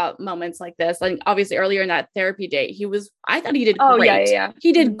good about moments like this. Like obviously earlier in that therapy date, I thought he did great. Yeah.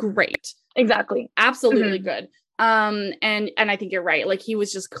 He did great. Exactly. Absolutely good. And I think you're right. Like he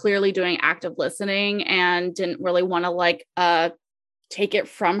was just clearly doing active listening and didn't really want to like, take it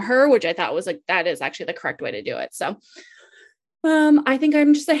from her, which I thought was like, that is actually the correct way to do it. So, I think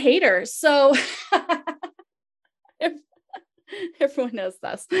I'm just a hater. So everyone knows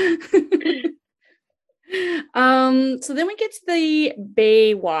this. So then we get to the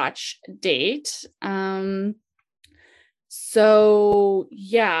Baywatch date. So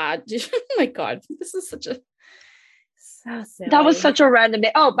yeah, oh my God, this is so silly. That was such a random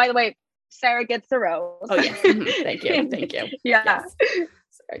day. Oh, by the way, Sarah gets the rose. Oh yes, thank you. Yeah, yes.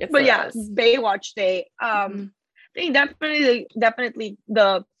 But yeah, Baywatch day. I think definitely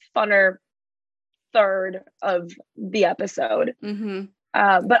the funner third of the episode.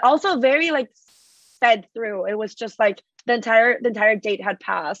 But also very like sped through. It was just like the entire date had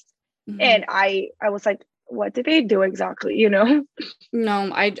passed, and I was like, what did they do exactly? You know? No,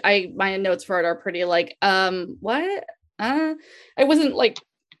 I my notes for it are pretty like what? I wasn't like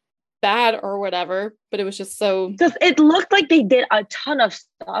bad or whatever, but it was just so, because it looked like they did a ton of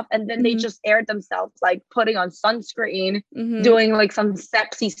stuff, and then they just aired themselves like putting on sunscreen, doing like some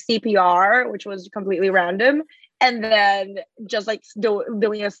sexy CPR, which was completely random, and then just like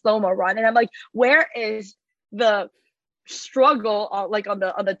doing a slow-mo run, and I'm like, where is the struggle like on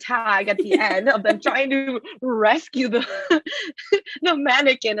the tag at the end of them trying to rescue the the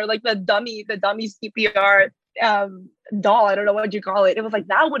mannequin or like the dummy CPR doll? I don't know what you call it. It was like,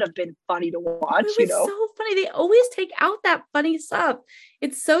 that would have been funny to watch. It was so funny. They always take out that funny stuff.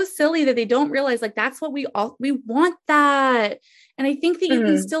 It's so silly that they don't realize like that's what we want that. And I think that you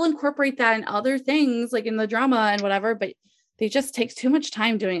can still incorporate that in other things like in the drama and whatever, but they just take too much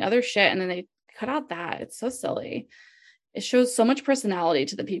time doing other shit and then they cut out that. It's so silly. It shows so much personality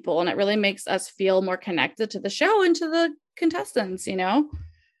to the people, and it really makes us feel more connected to the show and to the contestants, you know?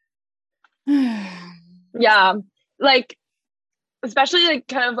 Yeah, like especially like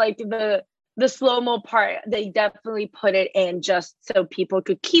kind of like the slow-mo part, they definitely put it in just so people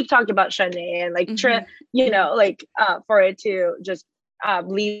could keep talking about Shanae and like you know, like for it to just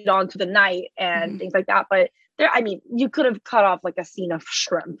lead on to the night and things like that. But there, I mean, you could have cut off like a scene of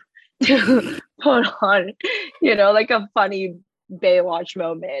shrimp to put on, you know, like a funny Baywatch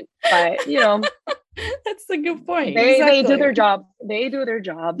moment. But you know, that's a good point. They do their job. They do their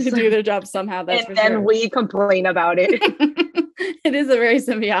jobs. They do their job somehow. That's and then we complain about it. It is a very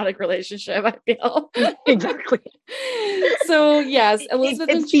symbiotic relationship, I feel. Exactly. So yes,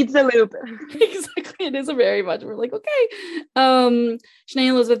 Elizabeth it feeds the loop. Exactly. It is a very much. We're like, okay. Shanae and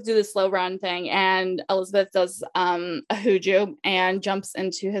Elizabeth do the slow run thing, and Elizabeth does a hooju and jumps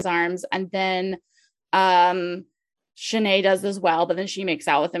into his arms, and then Shanae does as well, but then she makes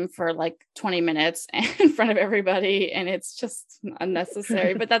out with him for like 20 minutes in front of everybody, and it's just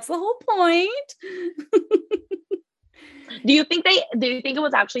unnecessary, but that's the whole point. Do you think it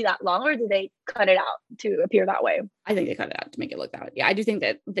was actually that long, or did they cut it out to appear that way? I think they cut it out to make it look that way. Yeah, I do think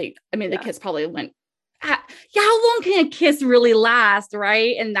that the kiss probably went, how long can a kiss really last,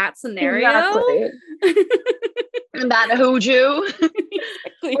 right? In that scenario? Exactly. And that hooju.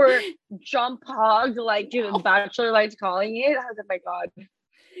 Exactly. Or jump hog, like Bachelor Lights calling it. Oh my God.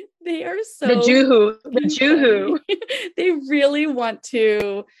 They are so the Juhu. They really want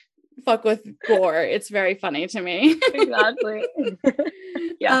to fuck with gore. It's very funny to me. Exactly.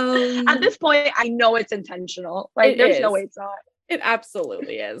 Yeah. At this point, I know it's intentional. Like there's no way it's not. It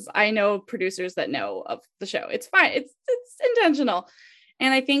absolutely is. I know producers that know of the show. It's fine. It's intentional.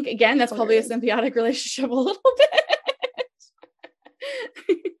 And I think again, that's probably a symbiotic relationship a little bit.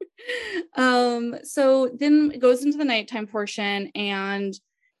 So then it goes into the nighttime portion, and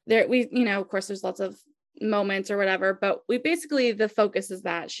there of course there's lots of moments or whatever, but the focus is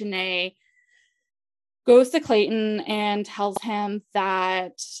that Shanae goes to Clayton and tells him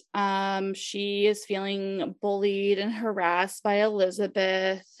that she is feeling bullied and harassed by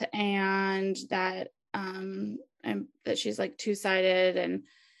Elizabeth, and that she's like two-sided and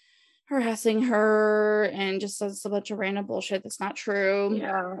harassing her and just says a bunch of random bullshit that's not true.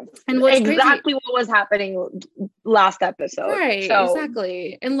 Yeah. And what's exactly what was happening last episode. Right. So.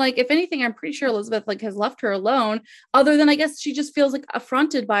 Exactly. And like, if anything, I'm pretty sure Elizabeth like has left her alone, other than I guess she just feels like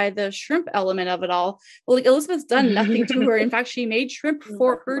affronted by the shrimp element of it all. Well, like Elizabeth's done nothing to her. In fact, she made shrimp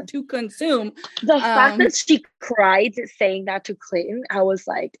for her to consume. The fact that she cried saying that to Clayton, I was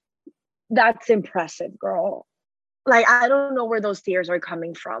like, that's impressive, girl. Like, I don't know where those tears are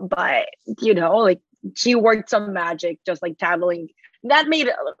coming from, but like she worked some magic, just like tattling. That made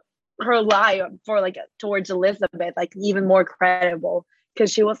her lie for like towards Elizabeth like even more credible,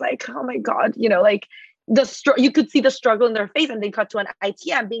 because she was like, oh my God, like you could see the struggle in their face, and they cut to an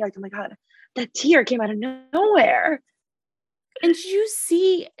ITM being like, oh my God, that tear came out of nowhere. And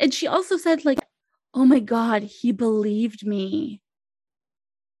she also said like, oh my God, he believed me.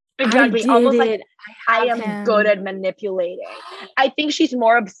 Exactly. Almost like I am good at manipulating. I think she's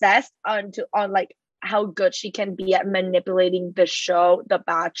more obsessed on like how good she can be at manipulating the show, The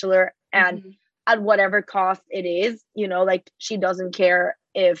Bachelor, and at whatever cost it is, you know, like she doesn't care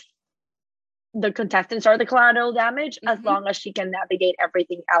if the contestants are the collateral damage, as long as she can navigate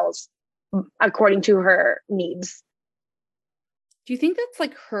everything else according to her needs. Do you think that's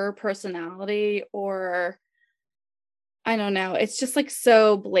like her personality, or I don't know, it's just like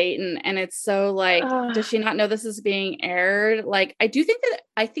so blatant, and it's so like, does she not know this is being aired? Like, I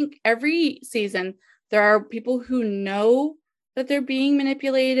think every season there are people who know that they're being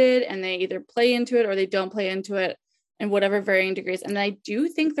manipulated, and they either play into it or they don't play into it in whatever varying degrees. And I do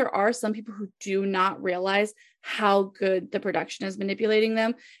think there are some people who do not realize how good the production is manipulating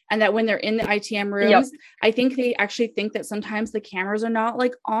them, and that when they're in the ITM rooms, I think they actually think that sometimes the cameras are not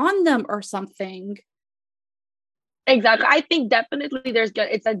like on them or something. Exactly. I think definitely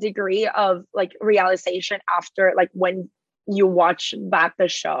it's a degree of like realization after, like, when you watch back the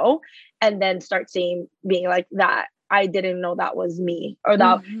show and then start being like, that I didn't know that was me, or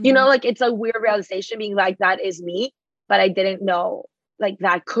that, you know, like, it's a weird realization being like, that is me, but I didn't know like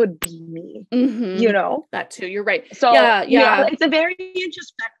that could be me, you know? That too. You're right. So yeah, it's very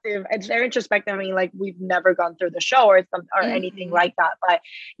introspective. I mean, like, we've never gone through the show or anything like that, but,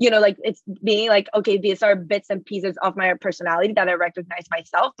 you know, like, it's being like, okay, these are bits and pieces of my personality that I recognize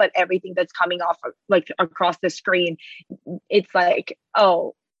myself, but everything that's coming off like across the screen, it's like,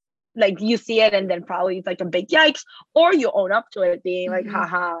 oh, like, you see it and then probably it's like a big yikes, or you own up to it being like,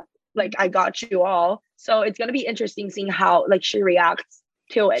 haha, like, I got you all. So it's going to be interesting seeing how like she reacts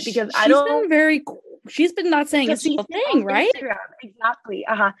to it, because she's been not saying a single thing, right? Instagram. Exactly.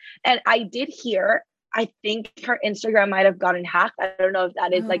 And I did hear, I think her Instagram might have gotten hacked. I don't know if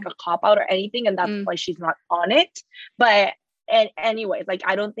that is like a cop out or anything, and that's why she's not on it. But anyways, like,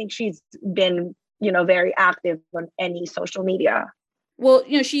 I don't think she's been, you know, very active on any social media. Well,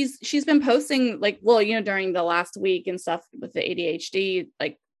 you know, she's been posting like, well, you know, during the last week and stuff with the ADHD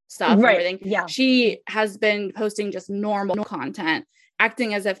like stuff and everything. Yeah. She has been posting just normal content,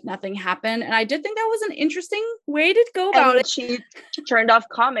 acting as if nothing happened. And I did think that was an interesting way to go about it. She turned off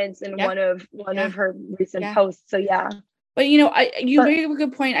comments in one of her recent posts. So yeah. But you know, you made a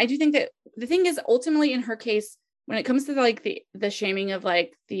good point. I do think that the thing is, ultimately in her case, when it comes to like the shaming of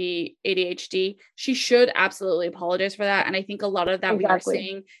like the ADHD, she should absolutely apologize for that. And I think a lot of that we are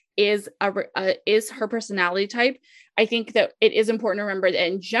seeing is her personality type. I think that it is important to remember that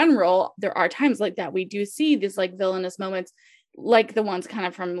in general, there are times like that we do see these like villainous moments, like the ones kind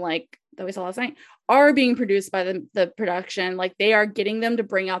of from like that we saw last night, are being produced by the production. Like, they are getting them to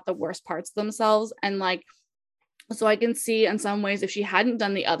bring out the worst parts of themselves. And like, so I can see in some ways, if she hadn't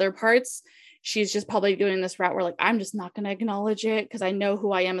done the other parts, she's just probably doing this route where like, I'm just not going to acknowledge it because I know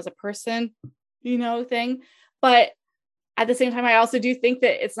who I am as a person, you know, thing. But at the same time, I also do think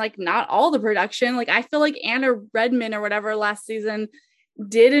that it's like not all the production. Like, I feel like Anna Redmond or whatever last season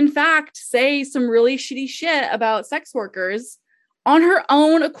did in fact say some really shitty shit about sex workers on her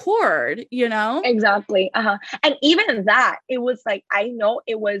own accord, you know? Exactly. And even that, it was like, I know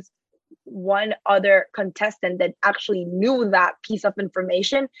it was one other contestant that actually knew that piece of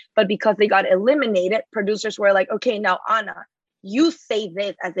information, but because they got eliminated, producers were like, okay, now Anna, you say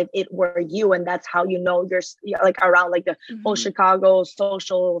this as if it were you, and that's how you know you're like around like the whole Chicago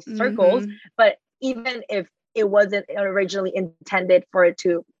social circles. But even if it wasn't originally intended for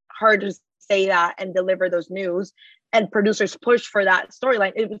her to say that and deliver those news, and producers pushed for that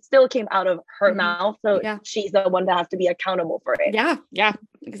storyline, it still came out of her mouth. So she's the one that has to be accountable for it. Yeah,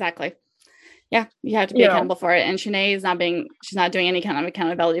 exactly. Yeah, you have to be accountable for it. And Shanae is she's not doing any kind of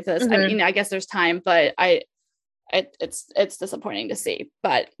accountability for this. I mean, I guess there's time, but it's disappointing to see.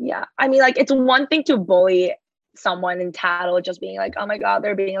 But yeah, I mean, like, it's one thing to bully someone and tattle, just being like, oh my God,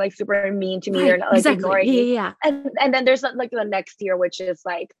 they're being like super mean to me. They're not like ignoring me. Yeah. And then there's like the next tier, which is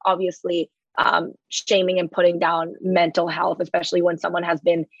like obviously shaming and putting down mental health, especially when someone has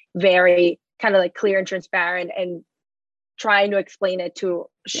been very kind of like clear and transparent and trying to explain it to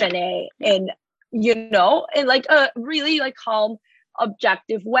Shanae in, you know, in like a really like calm,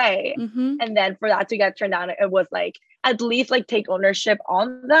 objective way. And then for that to get turned down, it was like, at least like take ownership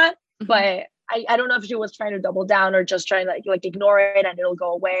on that. But I don't know if she was trying to double down or just trying to like ignore it and it'll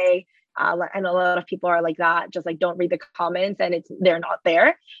go away. And a lot of people are like that, just like don't read the comments and they're not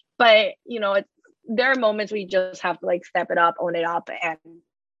there. But you know, there are moments where you just have to like step it up, own it up, and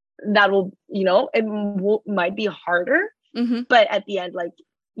that will, you know, might be harder. But at the end, like,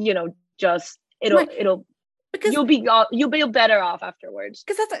 you know, just it'll because you'll be better off afterwards.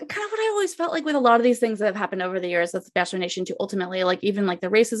 Because that's kind of what I always felt like with a lot of these things that have happened over the years with Bachelor Nation too. Ultimately, like even like the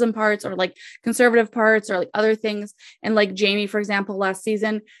racism parts or like conservative parts or like other things. And like Jamie, for example, last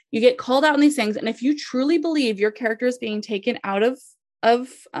season, you get called out on these things. And if you truly believe your character is being taken out of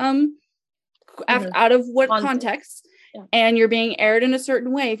out of what context, and you're being aired in a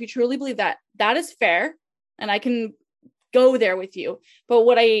certain way, if you truly believe that, that is fair, and I can go there with you. But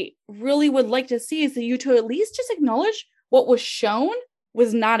what I really would like to see is that you to at least just acknowledge what was shown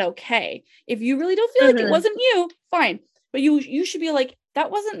was not okay. If you really don't feel like it wasn't you, fine. But you should be like, that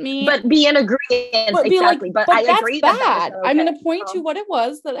wasn't me. But be in agreement. But exactly. Like, but I that's agree bad. that okay. I'm going to point to what it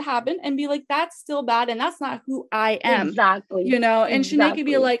was that happened and be like, that's still bad. And that's not who I am. Exactly. You know, and Shanae could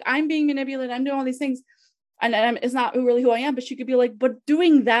be like, I'm being manipulated. I'm doing all these things. And it's not really who I am. But she could be like, but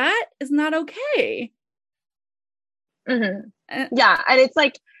doing that is not okay. Yeah. And it's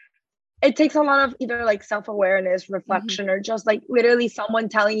like, it takes a lot of either like self-awareness, reflection, or just like literally someone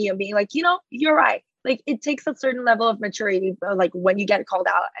telling you and being like, you know, you're right. Like it takes a certain level of maturity, like when you get called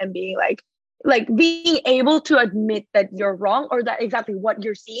out and being like being able to admit that you're wrong, or that exactly what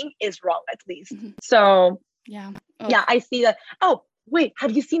you're seeing is wrong, at least. So yeah, I see that. Oh, wait,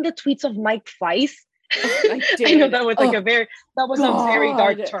 have you seen the tweets of Mike Fleiss? I did. I know that was like a very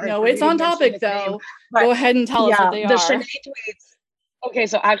dark turn. No, it's on topic though. Go ahead and tell us what they are. The Shanae tweets. Okay,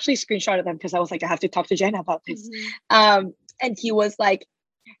 so I actually screenshotted them because I was like, I have to talk to Jen about this. And he was like,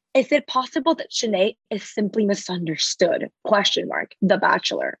 is it possible that Shanae is simply misunderstood? ? The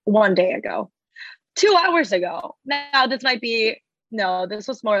Bachelor 1 day ago, 2 hours ago. Now this might be, no, this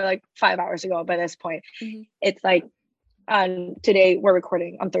was more like 5 hours ago by this point. It's like, today we're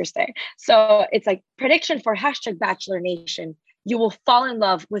recording on Thursday. So it's like prediction for #Bachelor Nation. You will fall in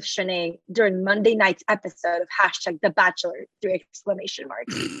love with Shanae during Monday night's episode of #The Bachelor 3 !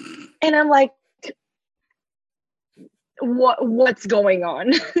 And I'm like, what's going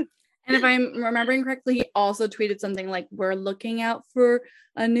on? And if I'm remembering correctly, he also tweeted something like, we're looking out for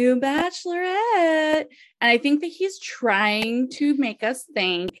a new bachelorette. And I think that he's trying to make us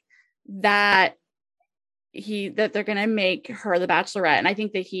think that they're going to make her the bachelorette. And I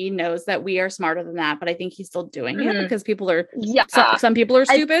think that he knows that we are smarter than that, but I think he's still doing it because people are, some people are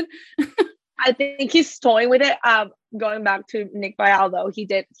stupid. I think he's toying with it. Going back to Nick Viall, though, he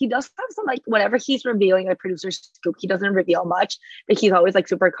does have some, like, whenever he's revealing a producer's scoop, he doesn't reveal much, but he's always like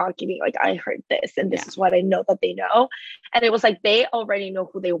super cocky, being like, I heard this and this is what I know that they know. And it was like, they already know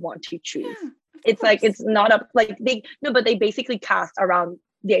who they want to choose. It's like, it's not but they basically cast around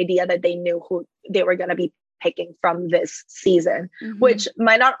the idea that they knew who they were going to be picking from this season, which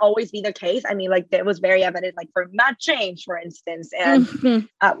might not always be the case. I mean, like, that was very evident, like for Matt James, for instance, and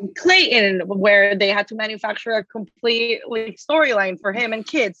Clayton, where they had to manufacture a complete storyline for him and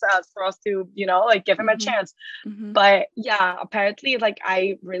kids for us to, you know, like give him a chance. But yeah, apparently, like,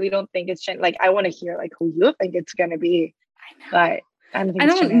 I really don't think it's like, I want to hear like who you think it's gonna be. But I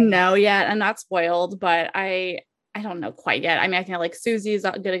don't know yet. I'm not spoiled, but I don't know quite yet. I mean, I think like Susie's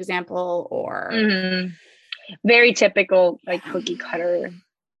a good example, or very typical, like cookie cutter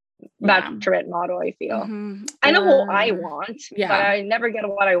bachelorette model, I feel. I know who I want, but I never get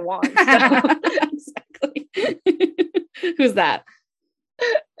what I want. So. Exactly. Who's that?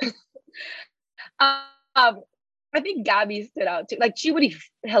 I think Gabby stood out too. Like, she would be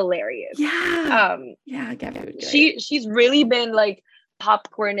hilarious. Gabby would be she's really been like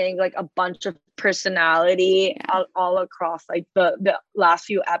popcorning like a bunch of personality all across like the last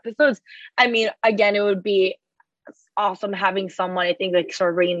few episodes. I mean, again, it would be awesome having someone, I think like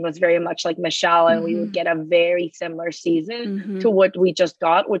Soreen was very much like Michelle, and we would get a very similar season to what we just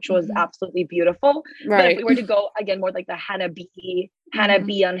got, which was absolutely beautiful. But if we were to go again more like the Hannah B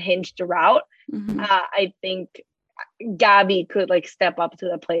unhinged route, I think Gabby could like step up to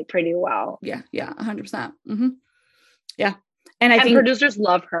the plate pretty well. 100%. And I think producers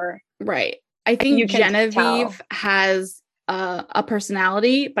love her. Right. I think Genevieve has a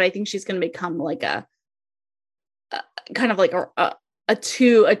personality, but I think she's going to become like a kind of like a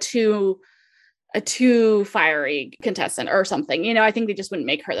too fiery contestant or something. You know, I think they just wouldn't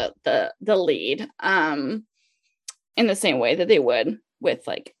make her the lead in the same way that they would with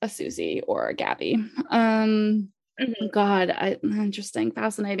like a Susie or a Gabby. Interesting,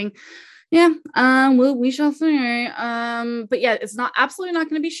 fascinating. Well, we shall see. But yeah, it's absolutely not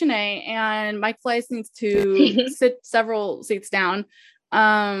going to be Shanae, and Mike Fleiss needs to sit several seats down.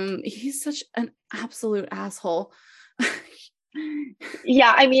 He's such an absolute asshole.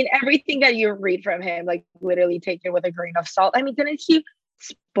 Yeah, I mean, everything that you read from him, like, literally take it with a grain of salt. I mean, didn't he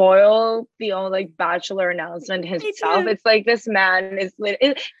spoil the old like Bachelor announcement himself? It's like, this man is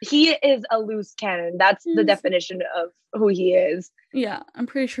he is a loose cannon. That's the definition of who he is. Yeah, I'm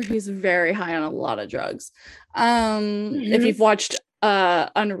pretty sure he's very high on a lot of drugs. If you've watched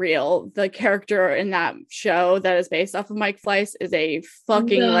unreal. The character in that show that is based off of Mike Fleiss is a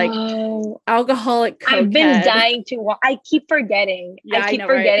fucking like alcoholic cokehead. I've been dying to watch. I keep forgetting. Yeah, I keep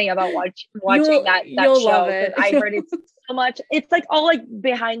forgetting about watching that show. Love it. I heard it so much. It's like all like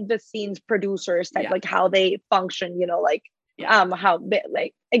behind the scenes producers type, like how they function, you know, like how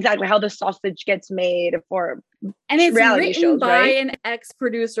like exactly how the sausage gets made for and it's reality written shows, by right? an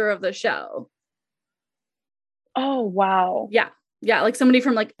ex-producer of the show. Oh wow. Yeah, like somebody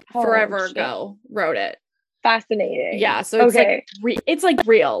from like forever ago wrote it. Fascinating. Yeah, so it's like it's like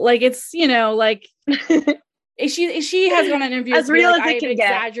real. Like it's, you know, like she has gone on interviews as real like, as it I've can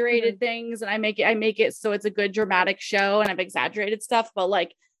exaggerated get. things and I make it so it's a good dramatic show and I've exaggerated stuff, but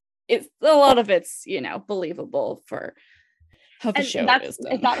like it's a lot of it's, you know, believable for how the show is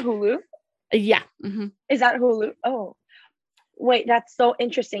done. Is that Hulu? Yeah. Mm-hmm. Is that Hulu? Oh. Wait, that's so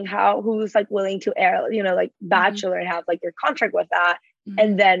interesting how who's like willing to air, you know, like Bachelor and have like your contract with that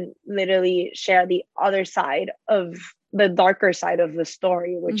and then literally share the other side of the darker side of the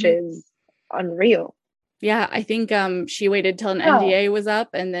story, which is unreal. Yeah, I think she waited till an NDA was up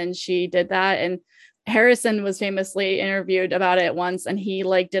and then she did that. And Harrison was famously interviewed about it once and he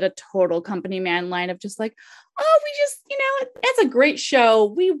like did a total company man line of just like, oh, we just, you know, it's a great show.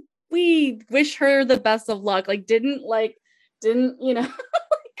 We wish her the best of luck. Like didn't you know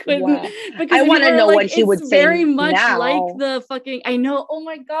couldn't because I want to know like, what he would say very much now. like the fucking I know, oh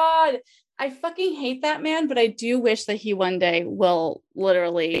my god, I fucking hate that man, but I do wish that he one day will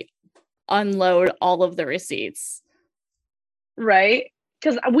literally unload all of the receipts, right?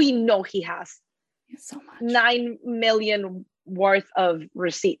 Because we know he has so much 9 million worth of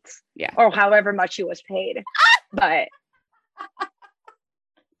receipts, or however much he was paid, but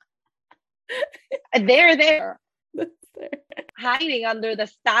they're there hiding under the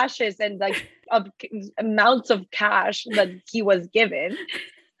stashes and like of amounts of cash that he was given.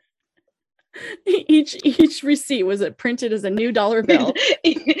 Each receipt was it printed as a new dollar bill.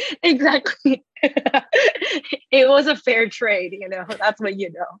 Exactly. It was a fair trade, you know. That's what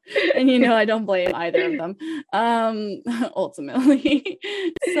you know. And you know, I don't blame either of them. Ultimately.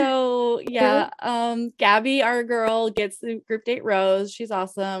 So yeah, Gabby, our girl, gets the group date rose. She's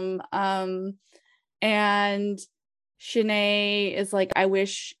awesome. And Shanae is like, I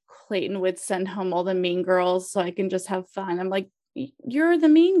wish Clayton would send home all the mean girls so I can just have fun. I'm like, you're the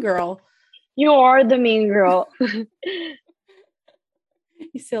mean girl. You are the mean girl.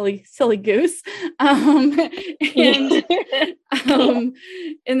 You silly goose. In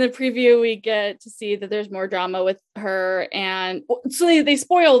the preview, we get to see that there's more drama with her, and so they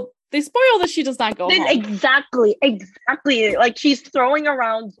spoil that she does not go home. Exactly. Like she's throwing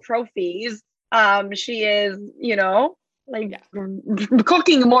around trophies. She is, you know, like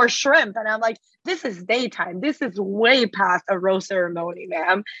cooking more shrimp, and I'm like, this is daytime. This is way past a rose ceremony,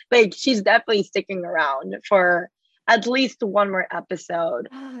 ma'am. Like she's definitely sticking around for at least one more episode.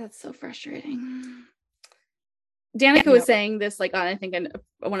 Oh, that's so frustrating. Danica was saying this, like, on, I think in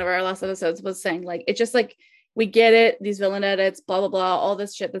one of our last episodes, was saying, like, it's just like, we get it, these villain edits, blah, blah, blah, all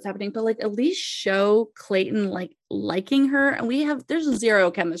this shit that's happening, but, like, at least show Clayton, like, liking her, and there's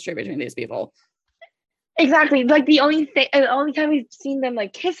zero chemistry between these people. Exactly. Like, the only time we've seen them,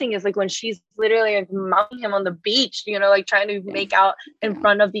 like, kissing is, like, when she's literally, like, mounting him on the beach, you know, like, trying to make out in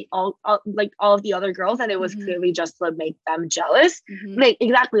front of all of the other girls, and it was clearly just to make them jealous. Like,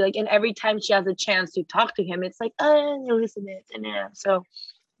 exactly. Like, and every time she has a chance to talk to him, it's like, listen it. And so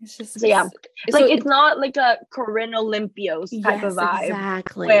it's just, it's not like a Corinne Olympios type of vibe.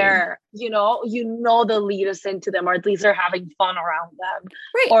 Exactly. Where, you know, the lead us into them, or at least they're having fun around them.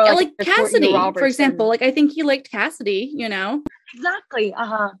 Right. Or like Cassidy, for example. Like, I think he liked Cassidy, you know? Exactly.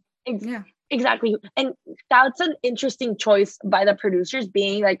 Exactly. And that's an interesting choice by the producers,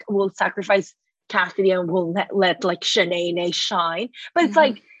 being like, we'll sacrifice Cassidy and we'll let like Shanae shine. But it's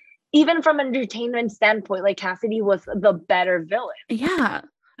like, even from an entertainment standpoint, like Cassidy was the better villain. Yeah.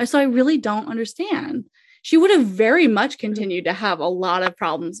 So I really don't understand. She would have very much continued to have a lot of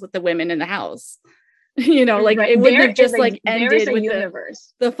problems with the women in the house. You know, like it wouldn't have just like ended with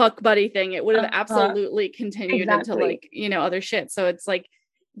the fuck buddy thing. It would have absolutely continued into like, you know, other shit. So it's like,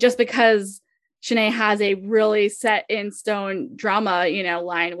 just because Shanae has a really set in stone drama, you know,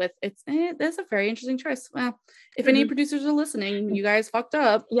 line with that's a very interesting choice. Well, if any producers are listening, you guys fucked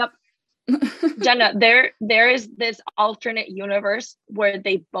up. Yep. Jenna, there is this alternate universe where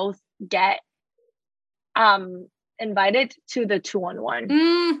they both get invited to the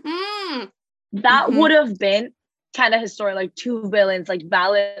 2-on-1. That would have been kind of historic, like two villains like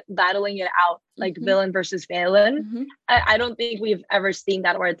battling it out, like villain versus villain. I don't think we've ever seen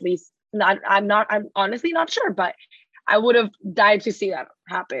that, or at least I'm honestly not sure, but I would have died to see that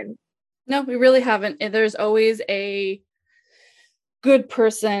happen. No, we really haven't. There's always a good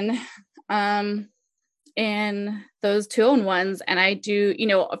person in those 2-on-1s, and I do,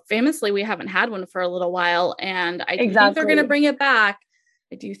 famously we haven't had one for a little while, and I do think they're going to bring it back.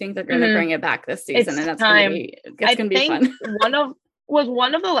 I do think they're going to bring it back this season, and that's going to be fun.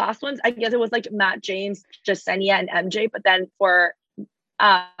 One of the last ones, I guess it was like Matt James, Jasenia, and MJ, but then for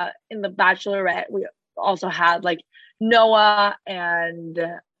in the Bachelorette we also had like Noah and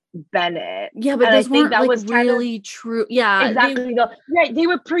Bennett. Yeah, but those weren't that was really true. Yeah, exactly. They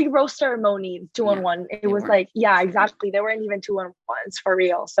were pre-rose ceremonies 2-on-1. It was like, yeah, exactly. They weren't even 2-on-1s for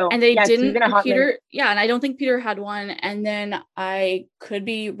real. So and they didn't. Peter, and I don't think Peter had one. And then I could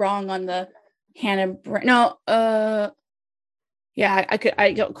be wrong on the Hannah. Yeah,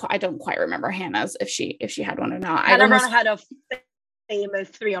 I don't quite remember Hannah's if she had one or not. Hannah Brown had a famous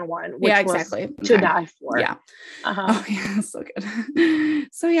 3-on-1, which exactly. was to die for. Yeah. Oh yeah, so good.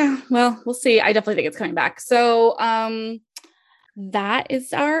 So yeah, well, we'll see. I definitely think it's coming back. So that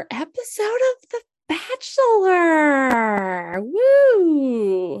is our episode of The Bachelor.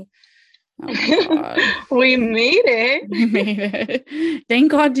 Woo! Oh my God. We made it. We made it.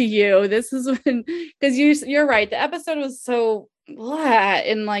 Thank God to you. This is when, because you're right. The episode was so blah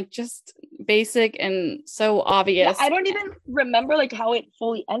and like just basic and so obvious. Yeah, I don't even remember like how it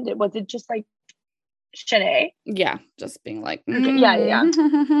fully ended. Was it just like Shanae? Yeah, just being like, yeah.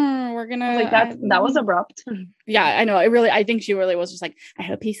 We're gonna like that was abrupt. Yeah, I know. I think she really was just like, I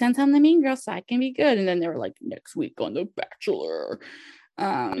hope he sends on the Mean Girls so I can be good. And then they were like, next week on The Bachelor.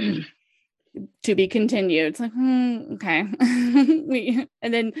 To be continued. It's like, okay.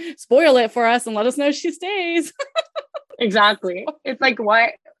 And then spoil it for us and let us know she stays. Exactly. It's like, what?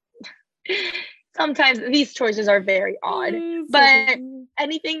 Sometimes these choices are very odd. But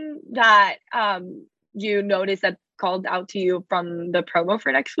anything that you noticed that called out to you from the promo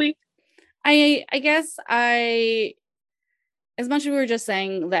for next week? I guess as much as we were just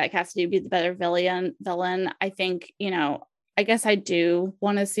saying that Cassidy would be the better villain, I think, I guess I do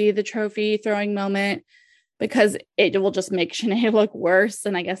want to see the trophy throwing moment because it will just make Shanae look worse.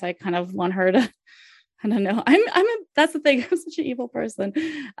 And I guess I kind of want her to, I don't know. That's the thing. I'm such an evil person.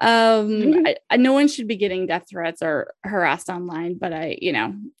 No one should be getting death threats or harassed online, but I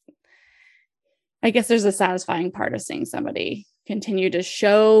guess there's a satisfying part of seeing somebody continue to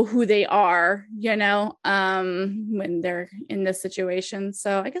show who they are, when they're in this situation.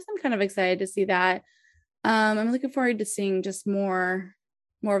 So I guess I'm kind of excited to see that. I'm looking forward to seeing just more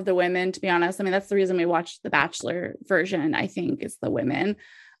of the women, to be honest. I mean, that's the reason we watched the Bachelor version, I think, is the women.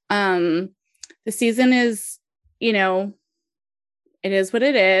 The season is, it is what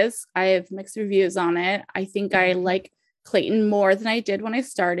it is. I have mixed reviews on it. I think I like Clayton more than I did when I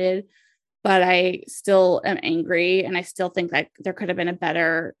started, but I still am angry. And I still think that there could have been a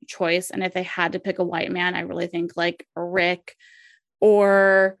better choice. And if they had to pick a white man, I really think like Rick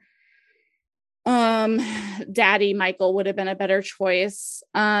or Daddy Michael would have been a better choice.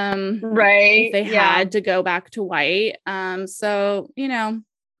 Right. If they had to go back to white. So,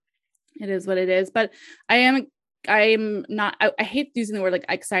 it is what it is. But I'm not, I hate using the word like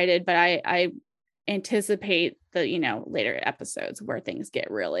excited, but I anticipate the, later episodes where things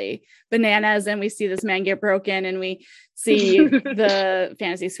get really bananas and we see this man get broken and we see the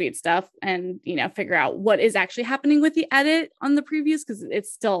fantasy suite stuff and, figure out what is actually happening with the edit on the previews because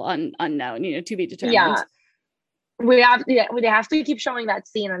it's still unknown, to be determined. Yeah. They have to keep showing that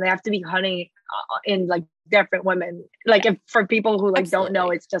scene and they have to be hunting in like different women. Like if for people who like don't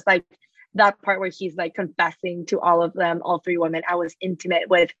know, it's just like that part where he's like confessing to all of them, all 3 women, I was intimate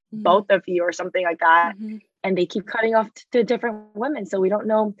with both of you or something like that. And they keep cutting off to different women. So we don't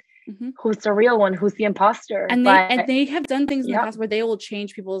know who's the real one, who's the imposter. And they have done things in the past where they will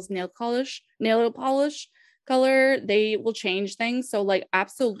change people's nail polish color. They will change things. So like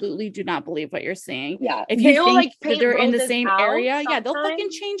absolutely do not believe what you're seeing. Yeah. If you think that they're in the same area, sometimes. They'll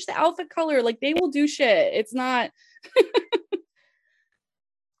fucking change the outfit color. Like they will do shit. It's not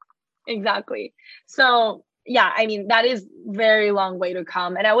Exactly. So yeah, I mean that is very long way to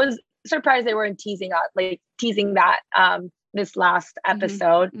come. And I was surprised they weren't teasing that this last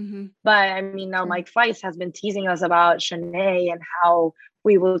episode. But I mean now Mike Feist has been teasing us about Shanae and how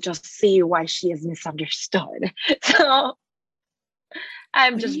we will just see why she is misunderstood. So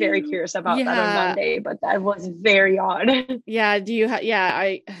I'm just very curious about that on Monday, but that was very odd. Yeah. Do you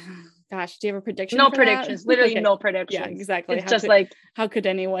gosh, do you have a prediction? No predictions. Literally no predictions. Yeah, exactly. It's how could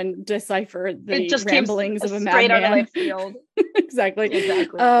anyone decipher the just ramblings of a madman? Straight out of left field. Exactly.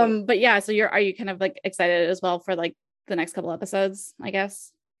 But yeah, so are you kind of like excited as well for like the next couple episodes, I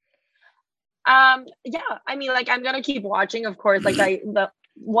guess? Yeah, I mean, like, I'm gonna keep watching, of course. Like,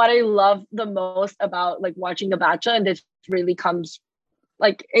 what I love the most about like watching The Bachelor, and this really comes,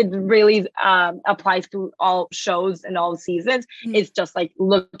 like, it really applies to all shows and all seasons. It's just like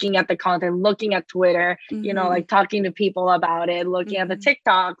looking at the content, looking at Twitter, like talking to people about it, looking at the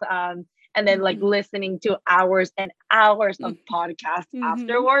TikTok, and then like listening to hours and hours of podcasts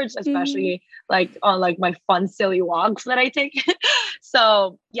afterwards, especially like on like my fun silly walks that I take.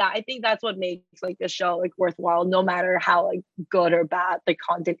 So yeah, I think that's what makes like the show like worthwhile, no matter how like good or bad the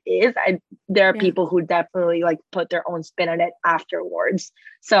content is. There are people who definitely like put their own spin on it afterwards.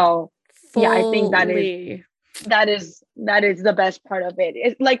 So yeah, I think that is the best part of it.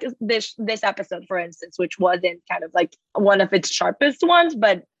 It's like this episode, for instance, which wasn't kind of like one of its sharpest ones,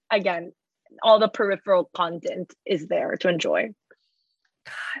 but again, all the peripheral content is there to enjoy.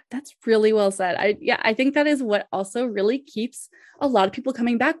 God, that's really well said. I think that is what also really keeps a lot of people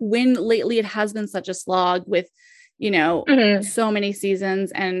coming back, when lately it has been such a slog with, so many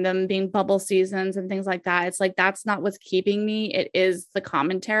seasons and them being bubble seasons and things like that. It's like, that's not what's keeping me. It is the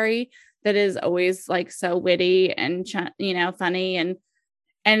commentary that is always like so witty and, funny and,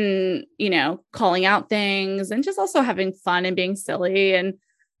 calling out things and just also having fun and being silly. And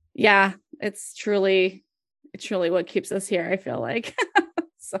yeah, it's truly what keeps us here, I feel like.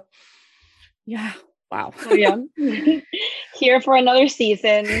 So yeah. Wow. Oh, yeah. Here for another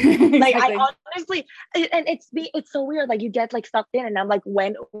season. Like, exactly. I honestly, and it's so weird. Like, you get like sucked in, and I'm like,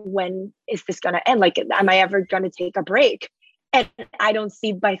 when is this gonna end? Like, am I ever gonna take a break? And I don't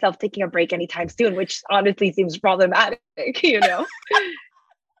see myself taking a break anytime soon, which honestly seems problematic, No,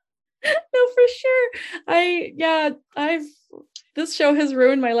 for sure. This show has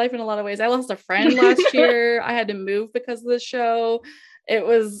ruined my life in a lot of ways. I lost a friend last year. I had to move because of the show.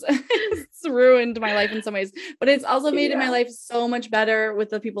 It's ruined my life in some ways, but it's also made my life so much better with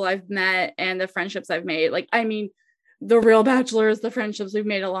the people I've met and the friendships I've made. Like, I mean, the real bachelors, the friendships we've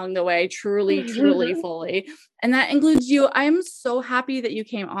made along the way, truly, fully. And that includes you. I'm so happy that you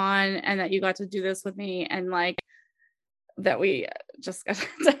came on and that you got to do this with me, and like that we just got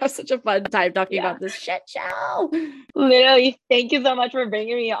to have such a fun time talking about this shit show. Literally, thank you so much for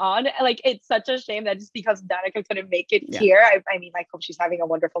bringing me on. Like, it's such a shame that just because Danica couldn't make it here. I mean, I hope she's having a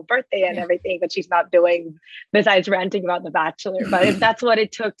wonderful birthday and everything that she's not doing besides ranting about The Bachelor. But if that's what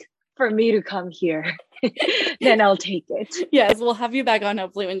it took for me to come here, then I'll take it. Yes, we'll have you back on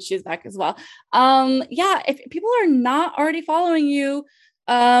hopefully when she's back as well. If people are not already following you,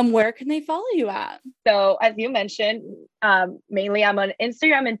 where can they follow you at? So as you mentioned, mainly I'm on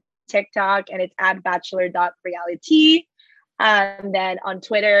Instagram and TikTok, and it's at bachelor.reality. And then on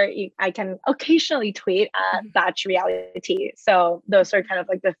Twitter, I can occasionally tweet at Batch Reality. So those are kind of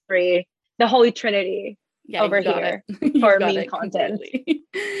like the holy trinity over here for meme content.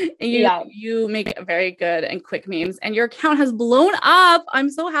 And you make very good and quick memes, and your account has blown up. I'm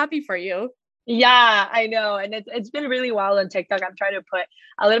so happy for you. Yeah, I know. And it's been really wild on TikTok. I'm trying to put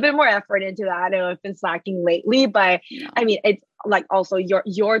a little bit more effort into that. I know I've been slacking lately, but I mean, it's like also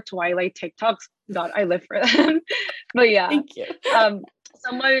your Twilight TikToks. God, I live for them. But yeah. Thank you.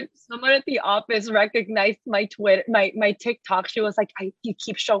 Someone at the office recognized my Twitter, my TikTok. She was like, you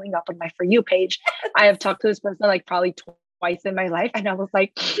keep showing up on my For You page. I have talked to this person like probably twice in my life. And I was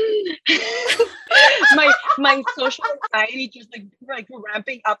like, my social anxiety just like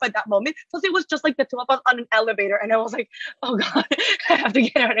ramping up at that moment. Plus it was just like the two of us on an elevator, and I was like, oh God, I have to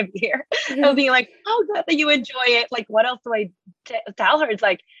get out of here. I was being like, oh, good that you enjoy it. Like, what else do I tell her? It's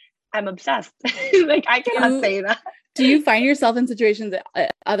like, I'm obsessed. Like, I cannot say that. Do you find yourself in situations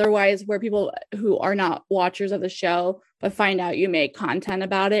otherwise where people who are not watchers of the show but find out you make content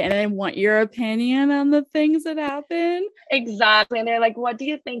about it and then want your opinion on the things that happen? Exactly. And they're like, what do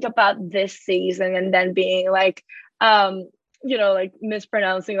you think about this season? And then being like, like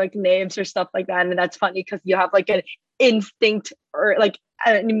mispronouncing like names or stuff like that. And that's funny because you have like an instinct or like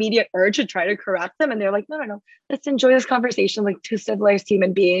an immediate urge to try to correct them, and they're like, no, let's enjoy this conversation like two civilized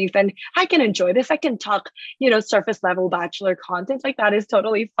human beings, and I can enjoy this. I can talk surface level Bachelor content, like that is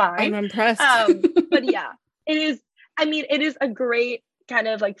totally fine. I'm impressed. But yeah, it is a great kind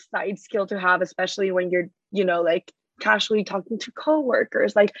of like side skill to have, especially when you're like casually talking to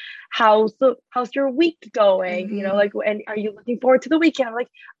coworkers, like how's your week going, like, and are you looking forward to the weekend? I'm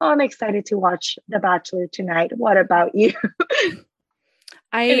like, oh, I'm excited to watch The Bachelor tonight. What about you?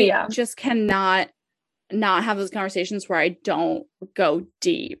 I just cannot not have those conversations where I don't go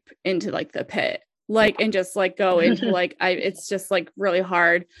deep into like the pit like, and just like go into like, it's just like really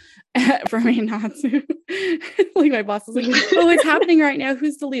hard for me not to. Like my boss is like, oh, it's happening right now.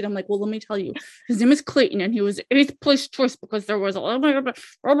 Who's the lead? I'm like, well, let me tell you, his name is Clayton and he was 8th place choice because there was and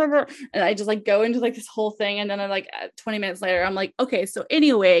I just like go into like this whole thing. And then I'm like 20 minutes later, I'm like, okay, so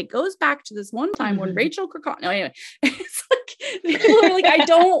anyway, it goes back to this one time when Rachel Kirkconnell, no, anyway, it's like, people are like, I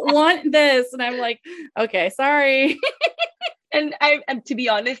don't want this. And I'm like, okay, sorry. And to be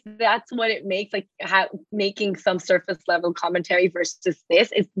honest, that's what it makes, like making some surface level commentary versus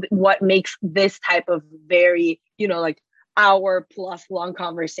this is what makes this type of very, like hour plus long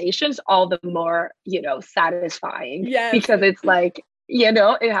conversations all the more, satisfying. Yes. Because it's like,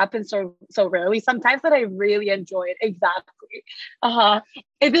 it happens so rarely sometimes that I really enjoy it. Exactly.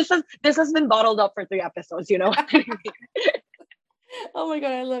 This has been bottled up for 3 episodes, Oh my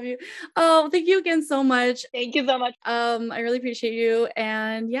God, I love you. Oh, thank you again so much. Thank you so much. I really appreciate you.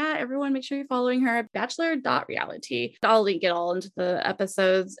 And yeah, everyone, make sure you're following her at bachelor.reality. I'll link it all into the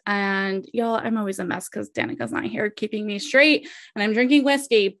episodes. And y'all, I'm always a mess because Danica's not here keeping me straight and I'm drinking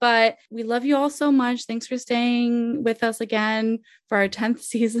whiskey, but we love you all so much. Thanks for staying with us again for our 10th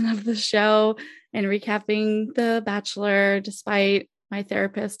season of the show and recapping The Bachelor, despite my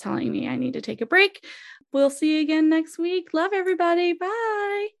therapist telling me I need to take a break. We'll see you again next week. Love everybody.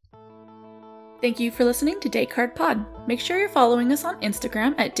 Bye. Thank you for listening to Datecard Pod. Make sure you're following us on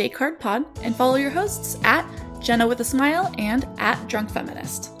Instagram at DateCardPod and follow your hosts at Jenna with a Smile and at Drunk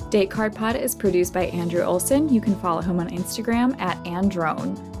Feminist. Datecard Pod is produced by Andrew Olson. You can follow him on Instagram at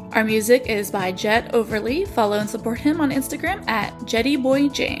Androne. Our music is by Jet Overly. Follow and support him on Instagram at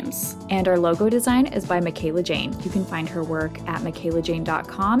JettyBoyJames. And our logo design is by Michaela Jane. You can find her work at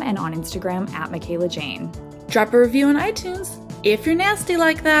michaelajane.com and on Instagram at Michaela Jane. Drop a review on iTunes if you're nasty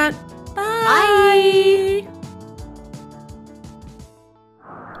like that. Bye!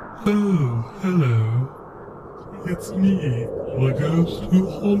 Oh, hello. It's me, the ghost who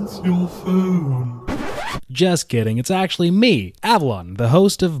haunts your phone. Just kidding, it's actually me, Avalon, the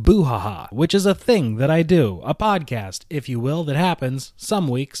host of Boo Ha Ha, which is a thing that I do, a podcast, if you will, that happens some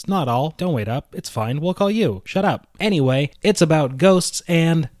weeks, not all. Don't wait up, it's fine, we'll call you. Shut up. Anyway, it's about ghosts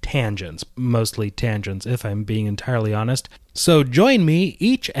and tangents, mostly tangents if I'm being entirely honest. So join me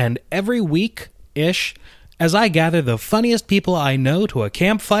each and every week-ish as I gather the funniest people I know to a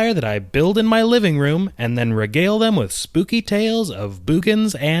campfire that I build in my living room and then regale them with spooky tales of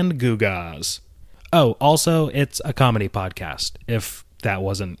boogans and googas. Oh, also, it's a comedy podcast, if that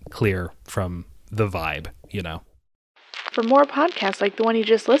wasn't clear from the vibe, For more podcasts like the one you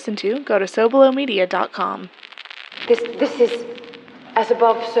just listened to, go to SoBelowMedia.com. This is As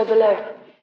Above, So Below.